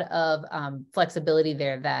lot of flexibility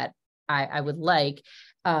there that I would like.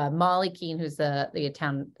 Molly Keene, who's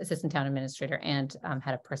the assistant town administrator and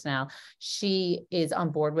head of personnel, she is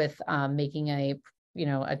on board with making a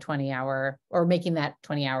 20-hour, or making that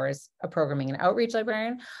 20 hours a programming and outreach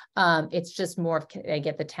librarian. It's just more of, I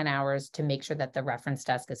get the 10 hours to make sure that the reference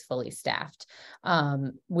desk is fully staffed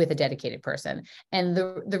with a dedicated person. And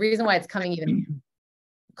the reason why it's coming even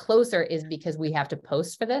closer is because we have to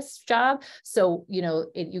post for this job. So,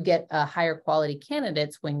 you get a higher quality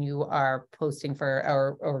candidates when you are posting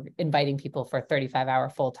for or inviting people for 35-hour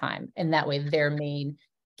full time. And that way their main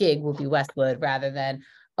gig will be Westwood rather than,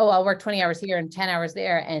 oh, I'll work 20 hours here and 10 hours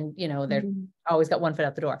there. And, they're always got one foot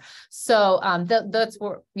out the door. So that's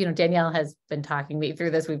where, Danielle has been talking me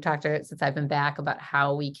through this. We've talked to her since I've been back about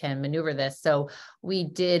how we can maneuver this. So we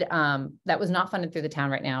did, that was not funded through the town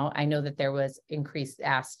right now. I know that there was increased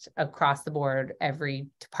asked across the board, every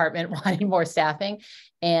department wanting more staffing,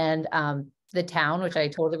 and the town, which I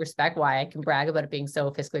totally respect, why I can brag about it being so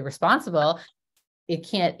fiscally responsible, it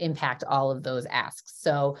can't impact all of those asks.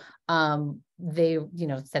 So they,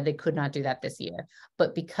 said they could not do that this year,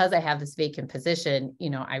 but because I have this vacant position,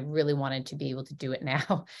 I really wanted to be able to do it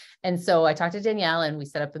now. And so I talked to Danielle and we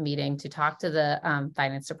set up a meeting to talk to the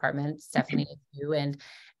finance department, Stephanie,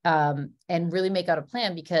 and really make out a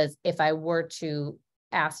plan, because if I were to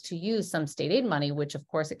ask to use some state aid money, which of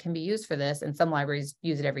course it can be used for this, and some libraries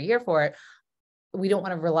use it every year for it, we don't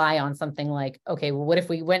want to rely on something like, okay, well, what if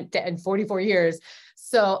we went in 44 years?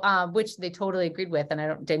 So, which they totally agreed with.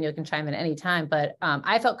 And Danielle can chime in anytime, but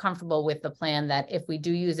I felt comfortable with the plan that if we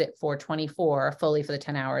do use it for 24 fully for the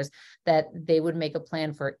 10 hours, that they would make a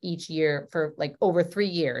plan for each year for like over 3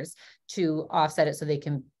 years to offset it so they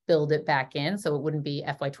can build it back in. So it wouldn't be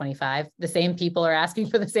FY25. The same people are asking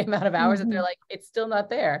for the same amount of hours and they're like, it's still not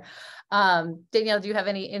there. Danielle, do you have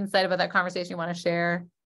any insight about that conversation you want to share?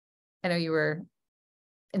 I know you were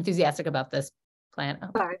enthusiastic about this plan. Oh.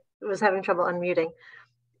 Sorry, I was having trouble unmuting.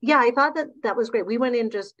 Yeah, I thought that was great. We went in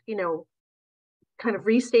just, kind of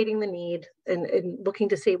restating the need and looking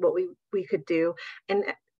to see what we could do. And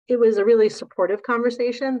it was a really supportive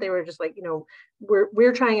conversation. They were just like, you know,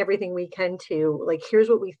 we're trying everything we can to, like, here's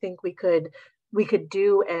what we think we could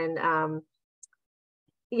do, and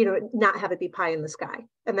you know, not have it be pie in the sky.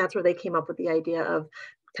 And that's where they came up with the idea of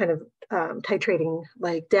kind of titrating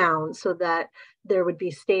like down, so that there would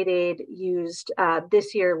be state aid used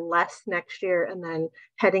this year, less next year, and then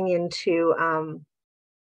heading into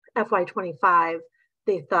FY25.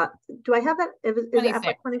 They thought, do I have that? Is it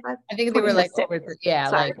FY25? I think they were like, yeah,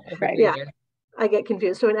 sorry. like right. Yeah, I get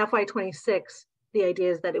confused. So in FY26, the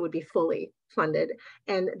idea is that it would be fully funded.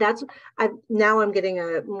 And that's, I'm getting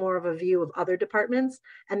a more of a view of other departments.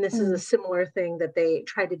 And this is a similar thing that they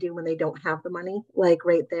try to do when they don't have the money, like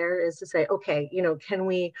right there, is to say, okay, you know, can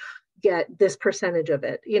we get this percentage of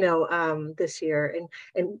it, you know, this year?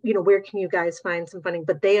 And, you know, where can you guys find some funding?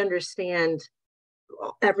 But they understand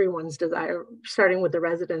everyone's desire, starting with the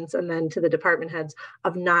residents and then to the department heads,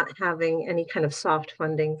 of not having any kind of soft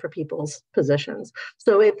funding for people's positions.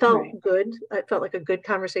 So it felt good. It felt like a good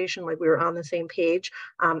conversation, like we were on the same page,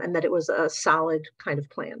 and that it was a solid kind of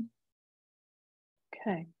plan.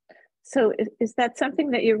 Okay. So is that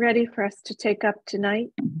something that you're ready for us to take up tonight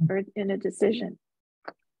or in a decision?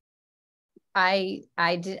 I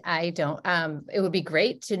don't. It would be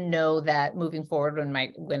great to know that moving forward,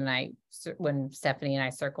 when Stephanie and I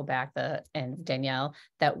circle back and Danielle,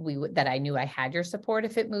 that I knew I had your support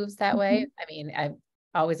if it moves that way. I mean, I'm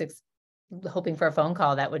always hoping for a phone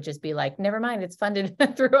call that would just be like, never mind, it's funded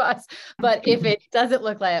through us. But if it doesn't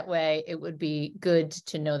look that way, it would be good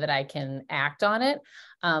to know that I can act on it.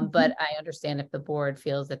 But I understand if the board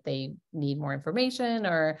feels that they need more information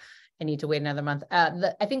or I need to wait another month.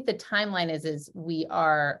 I think the timeline is we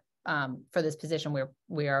are for this position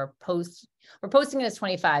we're posting it as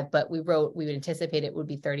 25, but we would anticipate it would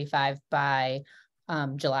be 35 by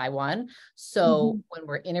July 1. So when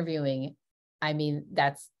we're interviewing, I mean,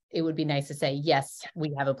 it would be nice to say, yes,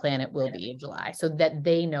 we have a plan. It will be in July, so that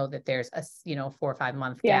they know that there's a 4 or 5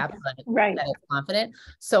 month gap, that it's confident.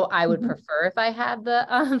 So I would prefer if I had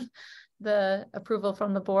the approval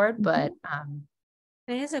from the board, but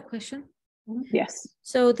Can I ask a question? Yes.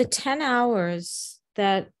 So the 10 hours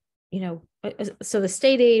that, you know, so the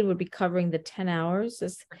state aid would be covering the 10 hours,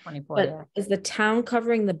 is 24, but is the town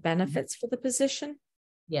covering the benefits for the position?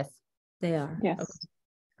 Yes. They are. Yes.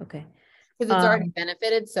 Okay. Because it's already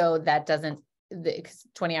benefited, so that doesn't,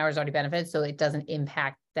 20 hours already benefited, so it doesn't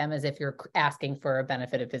impact them as if you're asking for a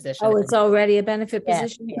benefited position. Oh, it's already a benefit Yes,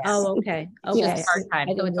 position? yes. Oh, okay. It's Okay. just part-time,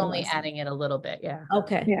 so it's only realize that. adding it a little bit, yeah.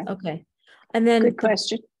 Okay. Yeah. Okay. And then Good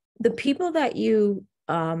question. the people that you,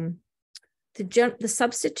 the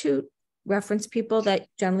substitute reference people that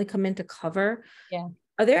generally come in to cover. Yeah.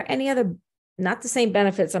 Are there any other, not the same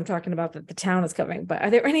benefits I'm talking about that the town is covering, but are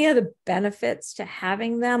there any other benefits to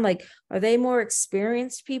having them? Like, are they more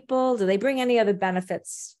experienced people? Do they bring any other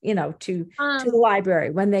benefits, you know, to the library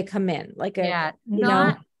when they come in? Like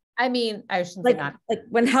I mean, I shouldn't like, say not. like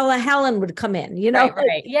when Helen would come in, you know?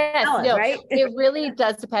 Right. Yes. Helen, no, right? It really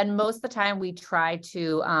does depend. Most of the time we try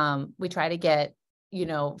to get, you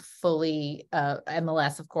know, fully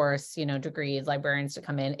MLS, of course, you know, degrees, librarians to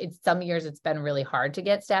come in. Some years it's been really hard to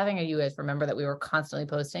get staffing. You guys remember that we were constantly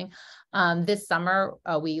posting. This summer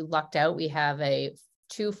we lucked out. We have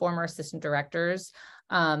 2 former assistant directors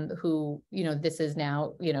who, you know, this is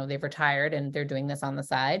now, you know, they've retired and they're doing this on the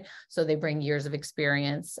side. So they bring years of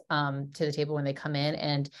experience to the table when they come in.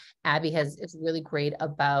 And Abby is really great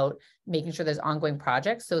about making sure there's ongoing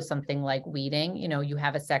projects. So something like weeding, you know, you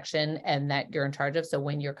have a section and that you're in charge of. So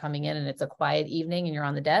when you're coming in and it's a quiet evening and you're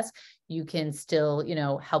on the desk, you can still, you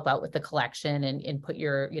know, help out with the collection and put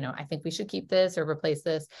your, you know, I think we should keep this or replace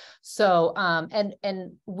this. So,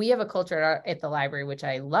 and we have a culture at the library, which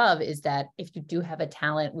I love, is that if you do have a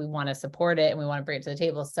talent, we want to support it and we want to bring it to the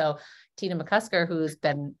table. So Tina McCusker, who's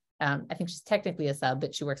been, I think she's technically a sub,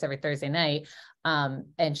 but she works every Thursday night.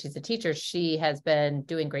 And she's a teacher. She has been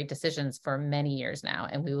doing great decisions for many years now,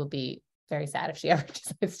 and we will be very sad if she ever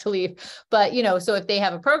decides to leave. But, you know, so if they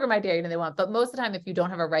have a program idea, you know, they want, but most of the time, if you don't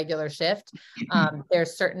have a regular shift,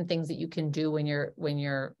 there's certain things that you can do when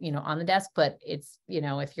you're, you know, on the desk, but it's, you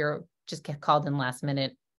know, if you're just get called in last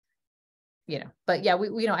minute, you know, but yeah, we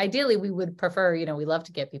you know, ideally we would prefer, you know, we love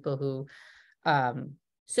to get people who,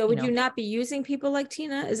 so would you not be using people like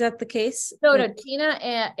Tina? Is that the case? No,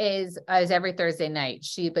 Tina is every Thursday night.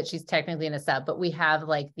 But she's technically in a sub, but we have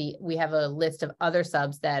a list of other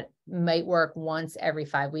subs that might work once every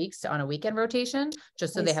 5 weeks on a weekend rotation,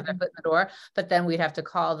 just so they have their foot in the door. But then we'd have to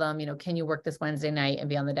call them, you know, can you work this Wednesday night and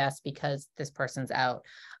be on the desk because this person's out?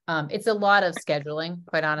 It's a lot of scheduling,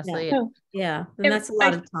 quite honestly. Yeah. And that's a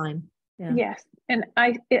lot of time. Yeah. Yes, and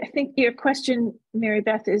I think your question, Mary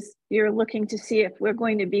Beth, is you're looking to see if we're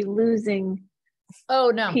going to be losing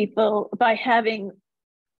Oh, no. people by having,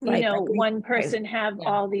 you Right, know, agreed. one person have Yeah.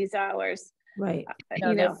 all these hours. Right. No,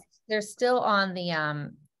 You know, they're still on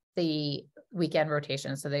the weekend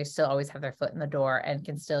rotation, so they still always have their foot in the door and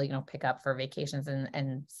can still, you know, pick up for vacations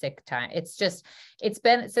and sick time. It's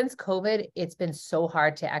been since COVID, it's been so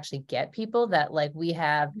hard to actually get people that, like, we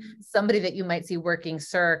have somebody that you might see working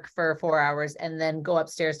circ for 4 hours and then go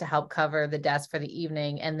upstairs to help cover the desk for the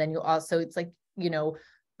evening, and then you also, it's like, you know,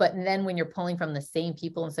 but then when you're pulling from the same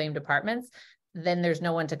people in same departments, then there's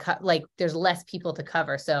no one to cut, like there's less people to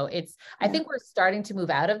cover. So it's, I think we're starting to move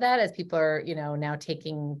out of that as people are, you know, now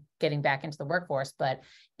getting back into the workforce, but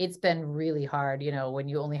it's been really hard, you know, when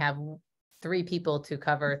you only have 3 people to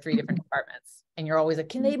cover 3 different departments and you're always like,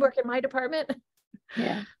 can they work in my department?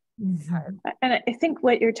 yeah. It's hard. And I think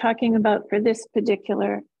what you're talking about for this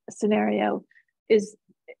particular scenario is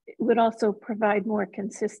would also provide more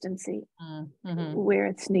consistency where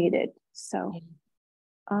it's needed. So,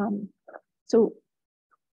 so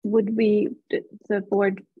would we, the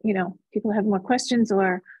board, you know, people have more questions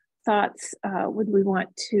or thoughts, would we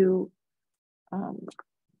want to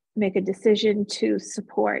make a decision to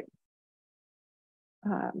support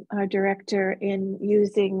our director in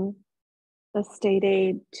using the state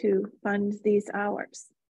aid to fund these hours?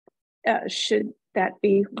 Should that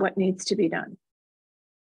be what needs to be done?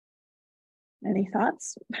 Any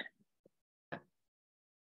thoughts?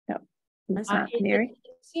 No, Mary?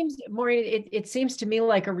 It seems, Maureen, it seems to me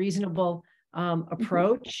like a reasonable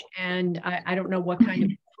approach, and I don't know what kind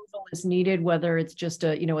of approval is needed, whether it's just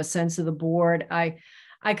a, you know, a sense of the board.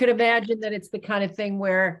 I could imagine that it's the kind of thing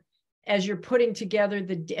where, as you're putting together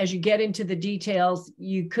as you get into the details,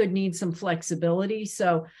 you could need some flexibility.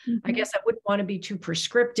 So I guess I wouldn't want to be too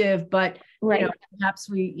prescriptive, but you know, perhaps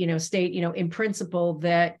we, you know, state, you know, in principle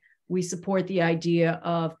that we support the idea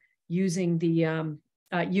of using the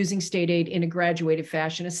using state aid in a graduated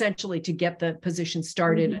fashion, essentially to get the position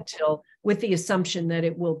started until, with the assumption that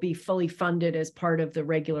it will be fully funded as part of the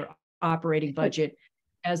regular operating budget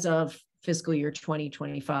as of fiscal year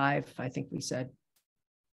 2025, I think we said.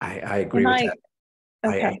 I agree with that.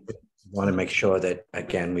 Okay. I want to make sure that,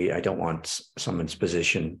 again, I don't want someone's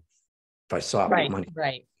position, if I saw money.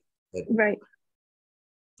 Right. Right.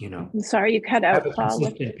 You know, I'm sorry, you cut I out, have a Paul.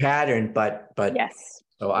 consistent pattern, but Yes.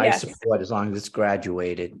 so I support, as long as it's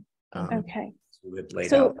graduated. Okay. We've laid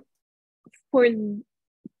So out. for,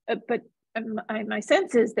 but my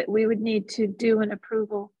sense is that we would need to do an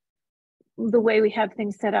approval the way we have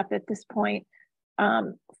things set up at this point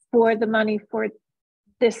for the money for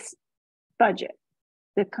this budget,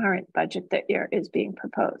 the current budget that is being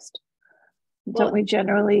proposed. Don't we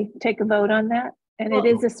generally take a vote on that? And it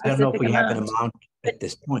is a specific amount. I don't know if we have an amount at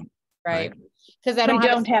this point. Right. Because I We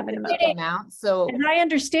don't have an amount. So, and I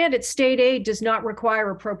understand it, state aid does not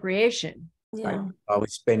require appropriation. Yeah.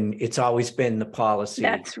 It's always been the policy.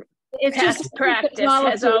 It's just practice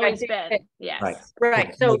has always been. Yes.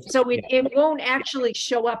 Right. So it won't actually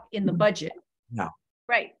show up in the budget. No.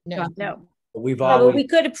 Right. No. We've Well, always. we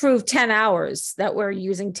could approve 10 hours that we're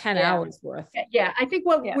using 10 hours worth. Yeah, I think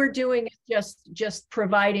what we're doing is just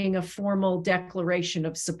providing a formal declaration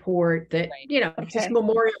of support that, you know, just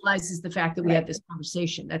memorializes the fact that we had this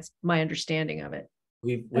conversation. That's my understanding of it.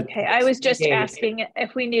 Okay, I was just asking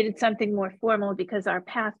if we needed something more formal, because our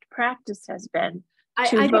past practice has been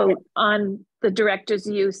to vote on the director's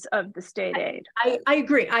use of the state aid. I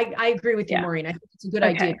agree. I agree with you, Maureen. I think it's a good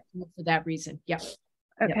idea for that reason. Yeah.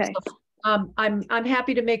 Okay. So, I'm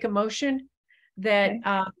happy to make a motion that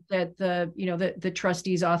that the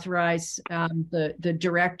trustees authorize the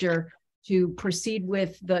director to proceed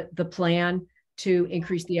with the plan to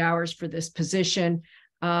increase the hours for this position,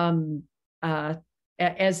 as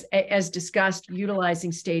discussed,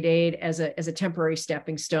 utilizing state aid as a temporary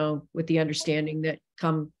stepping stone, with the understanding that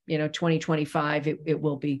come 2025 it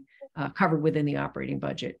will be covered within the operating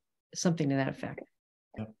budget, something to that effect.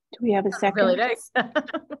 Do we have a second? Really nice.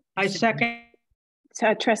 I second.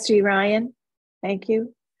 So Trustee Ryan, thank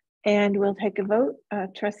you. And we'll take a vote.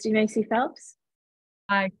 Trustee Macy Phelps?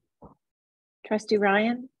 Aye. Trustee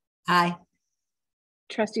Ryan? Aye.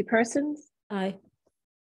 Trustee Persons? Aye.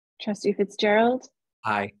 Trustee Fitzgerald?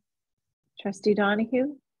 Aye. Trustee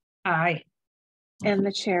Donahue? Aye. And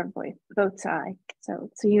the chair votes aye. So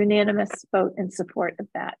it's a unanimous vote in support of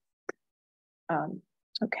that.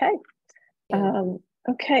 Okay.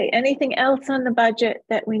 Okay, anything else on the budget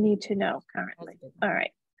that we need to know currently? All right.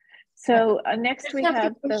 So next we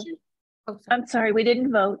have I'm sorry, we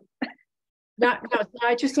didn't vote. No,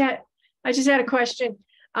 I just had a question.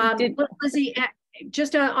 Lizzie,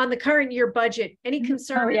 just on the current year budget, any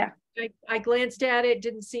concern? Oh, yeah. I glanced at it,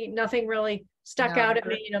 didn't see nothing really stuck No. out at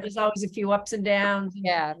me. You know, there's always a few ups and downs.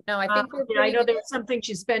 Yeah, no, I think we're You know, I pretty know good. there were some things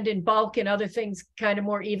you spend in bulk and other things kind of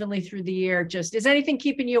more evenly through the year. Just, is anything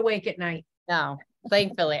keeping you awake at night? No,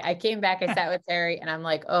 thankfully. I came back, I sat with Terry and I'm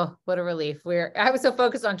like, oh, what a relief. I was so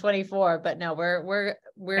focused on 24, but no, we're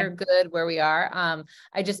good where we are.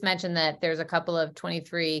 I just mentioned that there's a couple of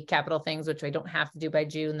 23 capital things, which I don't have to do by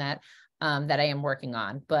June that I am working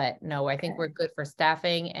on, but no, I think we're good for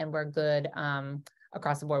staffing and we're good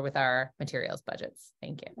across the board with our materials budgets.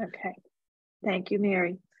 Thank you. Okay. Thank you,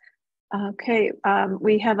 Mary. Okay.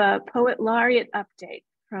 We have a poet laureate update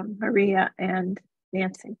from Maria and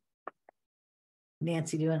Nancy.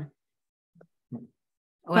 Nancy, do you want to?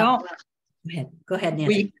 Well, Go ahead,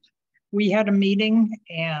 Nancy. We had a meeting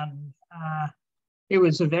and it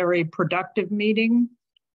was a very productive meeting.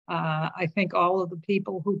 I think all of the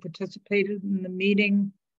people who participated in the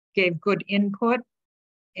meeting gave good input.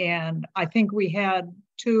 And I think we had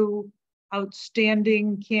 2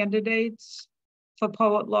 outstanding candidates for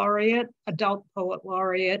Poet Laureate, Adult Poet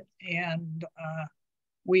Laureate. And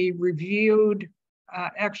we reviewed,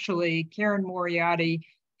 actually, Karen Moriarty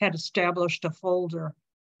had established a folder,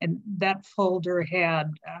 and that folder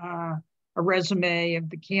had a resume of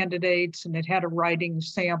the candidates, and it had a writing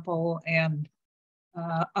sample and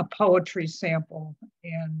a poetry sample.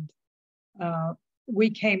 And we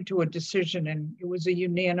came to a decision, and it was a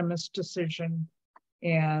unanimous decision.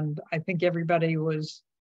 And I think everybody was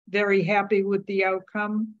very happy with the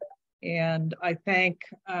outcome. And I thank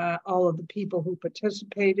all of the people who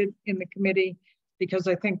participated in the committee, because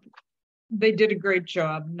I think they did a great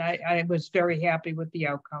job. And I was very happy with the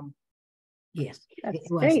outcome. Yes, That's it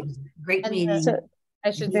was. great. It was a great And meeting. So,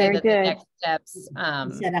 I should say Very that the good. next steps,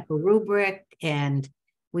 We set up a rubric, and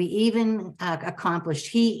we even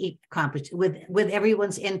he accomplished with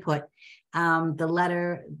everyone's input, the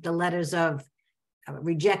letters of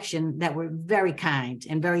rejection that were very kind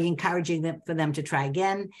and very encouraging for them to try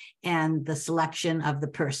again, and the selection of the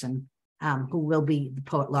person who will be the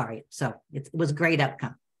poet laureate. So it was a great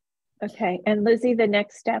outcome. okay. And Lizzie, the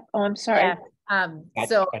next step. Oh, I'm sorry.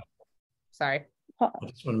 so sorry. I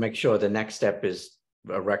just want to make sure the next step is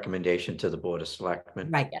a recommendation to the Board of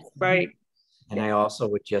Selectmen. Right. Yes. Right. And I also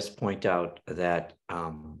would just point out that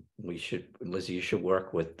Lizzie, you should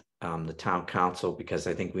work with the town council, because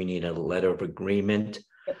I think we need a letter of agreement,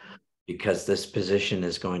 because this position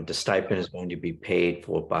is stipend is going to be paid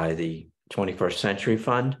for by the 21st Century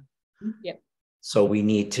Fund. Yep. So we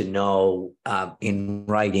need to know in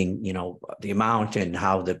writing, you know, the amount and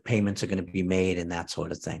how the payments are going to be made and that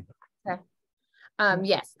sort of thing. Okay.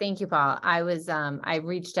 Yes, thank you, Paul. I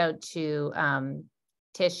reached out to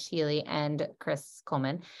Tish Healy and Chris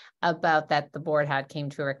Coleman about that. The board came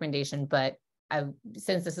to a recommendation, but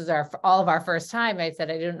since this is all of our first time, I said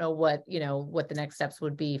I didn't know what the next steps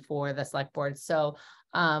would be for the select board. So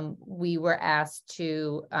we were asked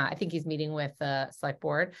to, I think he's meeting with the select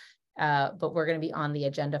board, but we're going to be on the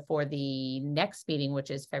agenda for the next meeting,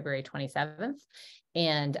 which is February 27th.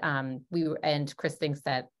 And Chris thinks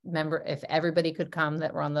that if everybody could come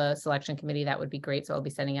that were on the selection committee, that would be great. So I'll be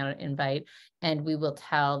sending out an invite, and we will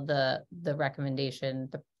tell the recommendation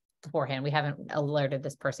beforehand. We haven't alerted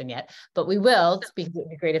this person yet, but we will, because it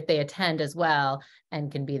would be great if they attend as well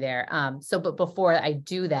and can be there. But before I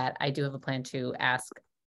do that, I do have a plan to ask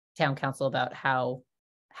town council about how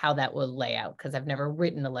that will lay out, because I've never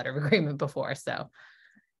written a letter of agreement before. So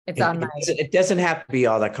it doesn't have to be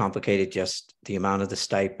all that complicated. Just the amount of the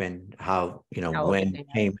stipend, how, you know, when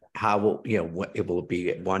payment, how, you know, what it will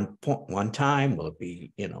be at one time, will it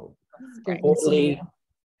be, you know, quarterly?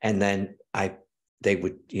 And then they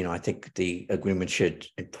would, you know, I think the agreement should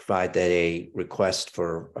provide that a request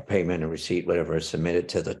for a payment and receipt, whatever, is submitted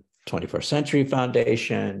to the 21st Century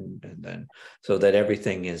Foundation, and then so that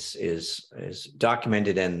everything is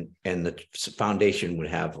documented, and the foundation would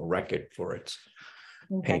have a record for its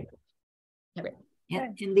payment.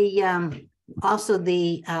 And also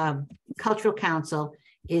the Cultural Council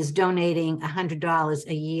is donating $100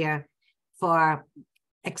 a year for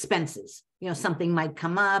expenses. You know, something might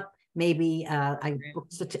come up, maybe a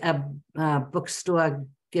bookstore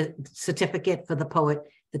certificate for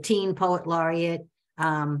the teen poet laureate,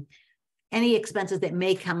 any expenses that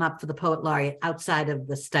may come up for the poet laureate outside of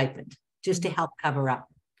the stipend, just to help cover.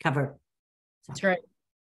 That's right.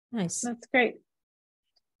 Nice. That's great.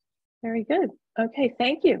 Very good. Okay,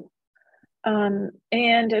 thank you. And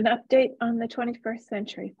an update on the 21st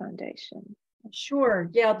Century Foundation. Sure.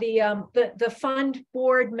 Yeah, the fund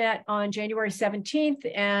board met on January 17th,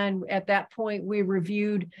 and at that point we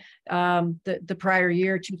reviewed the prior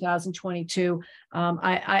year, 2022.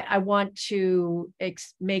 I want to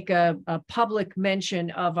make a public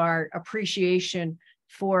mention of our appreciation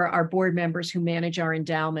for our board members who manage our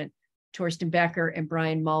endowment. Torsten Becker and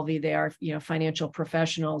Brian Mulvey, they are, financial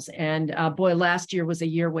professionals. And boy, last year was a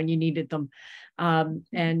year when you needed them.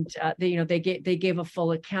 They gave a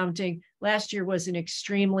full accounting. Last year was an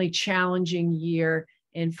extremely challenging year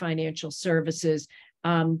in financial services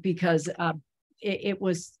because it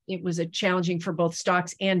was a challenging for both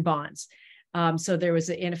stocks and bonds. So there was,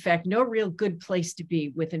 in effect, no real good place to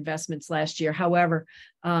be with investments last year. However,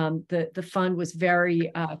 the fund was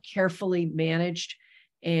very carefully managed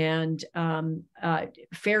and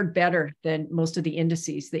fared better than most of the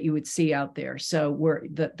indices that you would see out there. So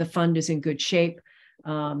the fund is in good shape.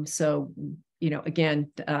 Again,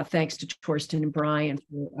 thanks to Torsten and Brian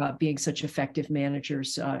for being such effective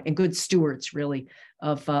managers and good stewards, really,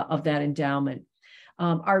 of that endowment.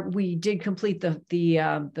 We did complete the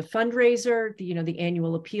fundraiser, the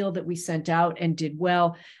annual appeal that we sent out, and did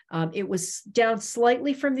well. It was down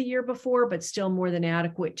slightly from the year before, but still more than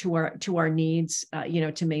adequate to our needs,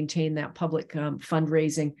 to maintain that public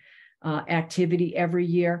fundraising activity every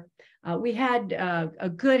year. We had a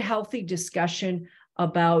good, healthy discussion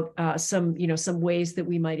about some ways that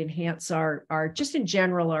we might enhance our just in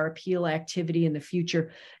general, our appeal activity in the future.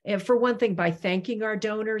 And for one thing, by thanking our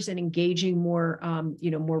donors and engaging more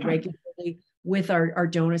regularly with our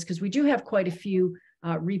donors, because we do have quite a few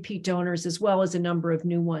repeat donors, as well as a number of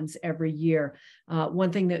new ones every year.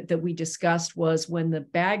 One thing that we discussed was when the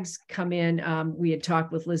bags come in, we had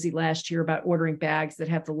talked with Lizzie last year about ordering bags that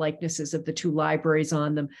have the likenesses of the two libraries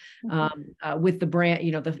on them, with the brand,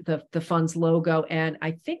 the fund's logo. And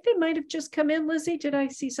I think they might have just come in, Lizzie. Did I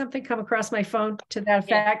see something come across my phone to that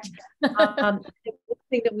effect? The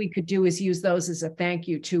thing that we could do is use those as a thank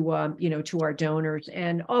you to our donors,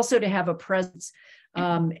 and also to have a presence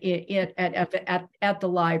at the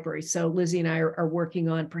library. So Lizzie and I are working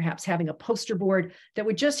on perhaps having a poster board that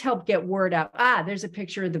would just help get word out. There's a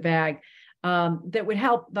picture of the bag, that would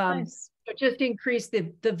help nice. Just increase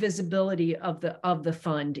the visibility of the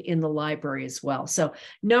fund in the library as well. So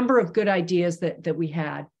number of good ideas that we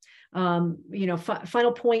had.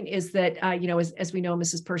 Final point is that, as we know,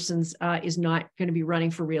 Mrs. Persons is not going to be running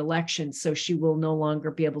for re-election, so she will no longer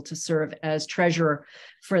be able to serve as treasurer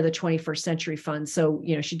for the 21st Century Fund. So,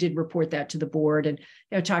 she did report that to the board, and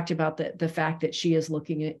talked about the fact that she is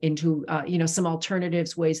looking into, some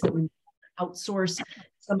alternatives, ways that we outsource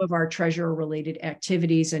some of our treasurer-related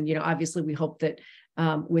activities. And, obviously, we hope that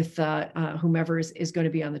with whomever is going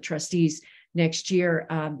to be on the trustees next year,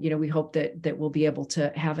 we hope that we'll be able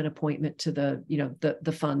to have an appointment to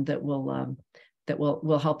the fund that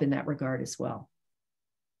will help in that regard as well.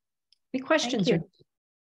 Any questions?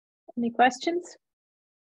 Any questions?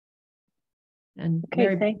 And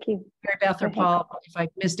okay, thank you. Mary Beth or Paul, if I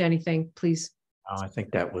missed anything, please. I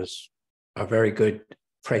think that was a very good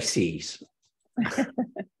précis.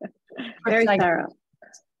 Very thorough.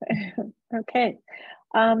 Okay.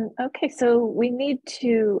 Okay, so we need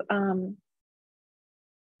to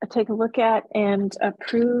take a look at and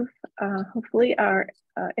approve, hopefully, our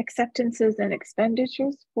acceptances and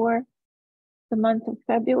expenditures for the month of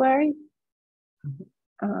February.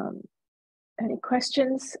 Any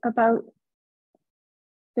questions about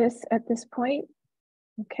this at this point?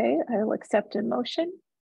 Okay, I will accept a motion.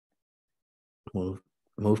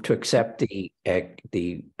 Move to accept the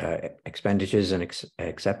expenditures and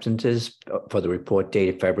acceptances for the report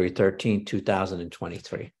dated February 13,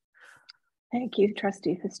 2023. Thank you,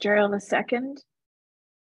 Trustee Fitzgerald. A second.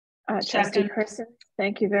 Trustee Person,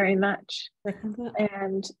 thank you very much.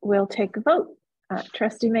 And we'll take a vote.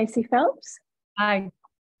 Trustee Macy Phelps? Aye.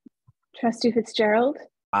 Trustee Fitzgerald?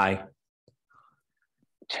 Aye.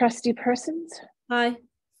 Trustee Persons? Aye.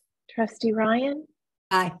 Trustee Ryan?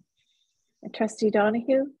 Aye. And Trustee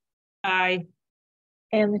Donahue? Aye.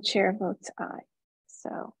 And the chair votes aye.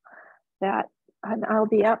 So that, and I'll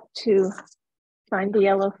be up to find the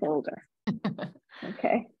yellow folder.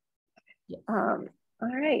 Okay. Yeah. All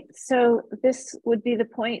right. So this would be the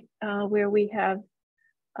point where we have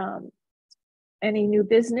any new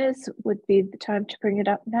business. Would be the time to bring it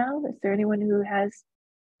up now. Is there anyone who has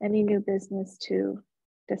any new business to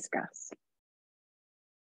discuss?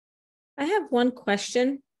 I have one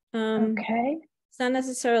question. Okay. It's not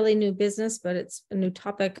necessarily new business, but it's a new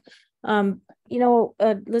topic.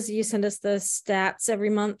 Lizzie, you send us the stats every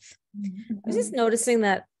month. I was just noticing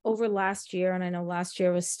that over last year, and I know last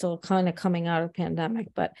year was still kind of coming out of the pandemic,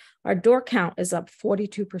 but our door count is up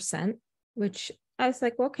 42% which I was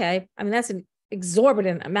like, okay, I mean, that's an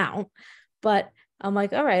exorbitant amount, but I'm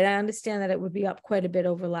like, all right, I understand that it would be up quite a bit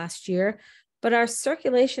over last year, but our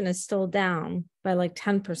circulation is still down by like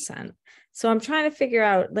 10%. So I'm trying to figure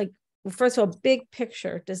out, like, well, first of all, big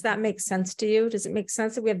picture, does that make sense to you? Does it make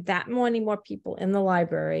sense that we have that many more people in the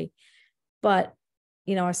library, but,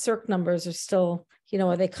 you know, our circ numbers are still, you know,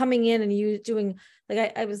 are they coming in and you doing,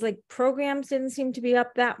 like, I was like, programs didn't seem to be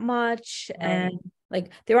up that much. Right. And like,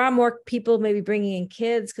 there are more people maybe bringing in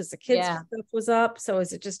kids because the kids stuff was up. So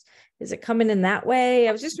is it coming in that way?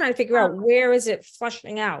 I was just trying to figure out, where is it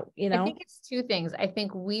flushing out, you know? I think it's two things. I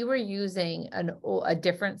think we were using a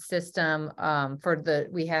different system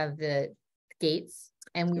we have the gates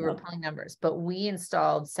and we were pulling numbers, but we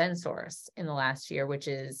installed Sensors in the last year, which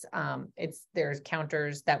is there's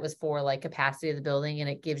counters that was for like capacity of the building, and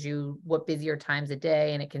it gives you what busier times a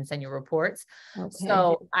day and it can send you reports. Okay.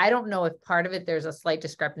 So I don't know if part of it, there's a slight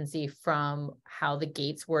discrepancy from how the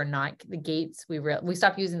gates were not the gates. We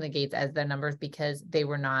stopped using the gates as the numbers because they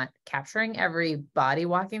were not capturing every body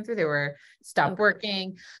walking through. They were stopped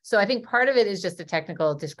working. So I think part of it is just a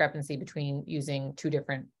technical discrepancy between using two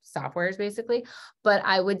different softwares basically. But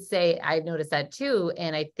I would say I noticed that too.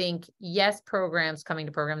 And I think, yes, programs coming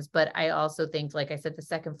to programs, but I also think, like I said, the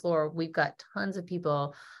second floor, we've got tons of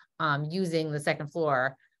people using the second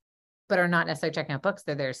floor, but are not necessarily checking out books.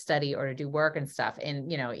 They're there to study or to do work and stuff.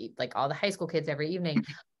 And, you know, like all the high school kids every evening.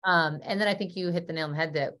 And then I think you hit the nail on the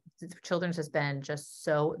head that children's has been just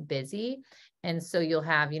so busy. And so you'll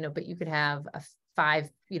have, you know, but you could have 5,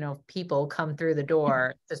 you know, people come through the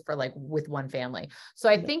door just for like with one family. So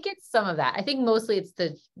I think it's some of that. I think mostly it's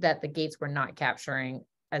that the gates were not capturing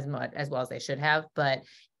as much as well as they should have, but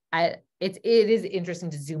it is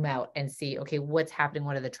interesting to zoom out and see, okay, what's happening?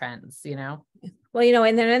 What are the trends, you know? Well, you know,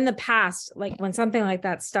 and then in the past, like when something like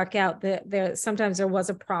that stuck out, there sometimes there was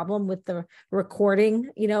a problem with the recording,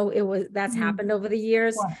 you know, that's happened over the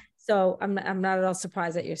years. Yeah. So I'm not at all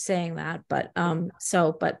surprised that you're saying that, but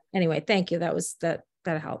but anyway, thank you. That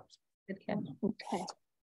helped. Okay.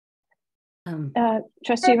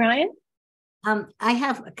 Trustee Ryan? I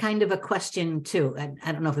have a kind of a question too.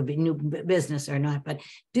 I don't know if it'd be new business or not, but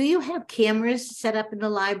do you have cameras set up in the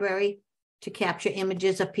library to capture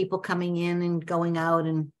images of people coming in and going out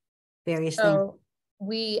and various things?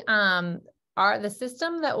 We the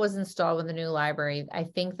system that was installed with the new library, I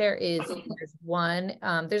think there's one,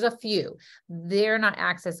 there's a few. They're not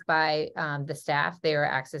accessed by the staff. They are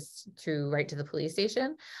accessed right to the police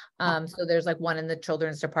station. So there's like one in the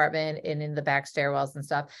children's department and in the back stairwells and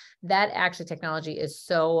stuff. That actually technology is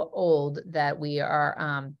so old that we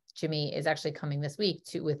are, Jimmy is actually coming this week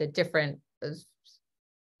with a different,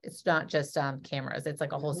 it's not just cameras, it's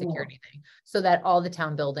like a whole security thing, so that all the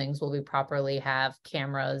town buildings will be properly have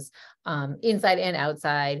cameras inside and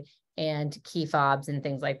outside and key fobs and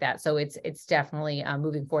things like that. So it's definitely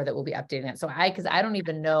moving forward that we'll be updating it. So because I don't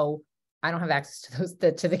even know, I don't have access to those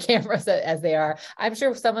to the cameras as they are. I'm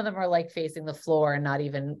sure some of them are like facing the floor and not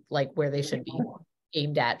even like where they should be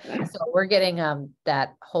aimed at. So we're getting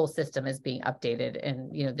that whole system is being updated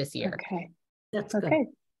and this year. Okay, that's okay. Good.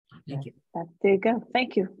 Thank you. There you go.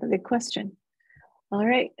 Thank you for the question. All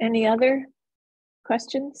right. Any other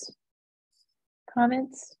questions,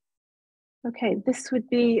 comments? Okay, this would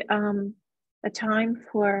be a time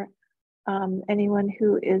for anyone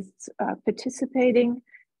who is participating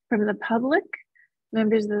from the public,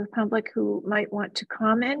 members of the public who might want to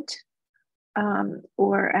comment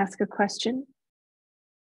or ask a question.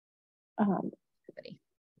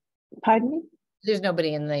 Pardon me? There's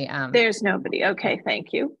nobody in the There's nobody. Okay,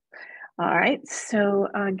 thank you. All right, so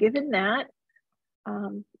given that,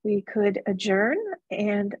 we could adjourn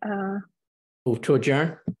and move to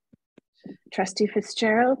adjourn. Trustee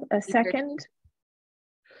Fitzgerald, a second.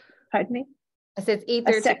 Pardon me? I said it's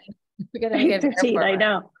 8:13. 8:13, I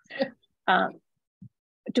know.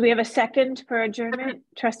 Do we have a second for adjournment?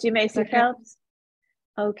 Trustee Macy Phelps?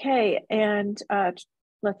 Okay, and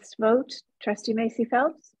let's vote. Trustee Macy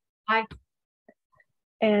Phelps? Aye.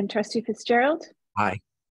 And Trustee Fitzgerald? Aye.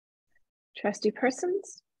 Trustee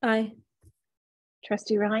Persons? Aye.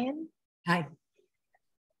 Trustee Ryan? Aye.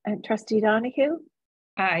 And Trustee Donahue?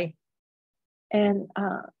 Aye. And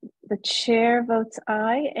the chair votes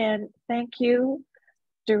aye. And thank you,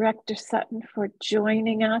 Director Sutton, for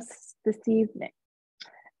joining us this evening.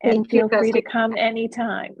 And feel free to come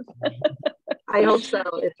anytime. I hope so.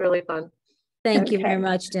 It's really fun. Thank you very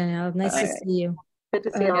much, Danielle. Nice to see you. Good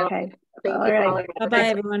to see you all. Okay. Thank all you. right. Bye-bye,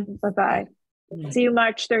 everyone. Bye-bye. See you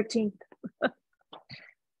March 13th.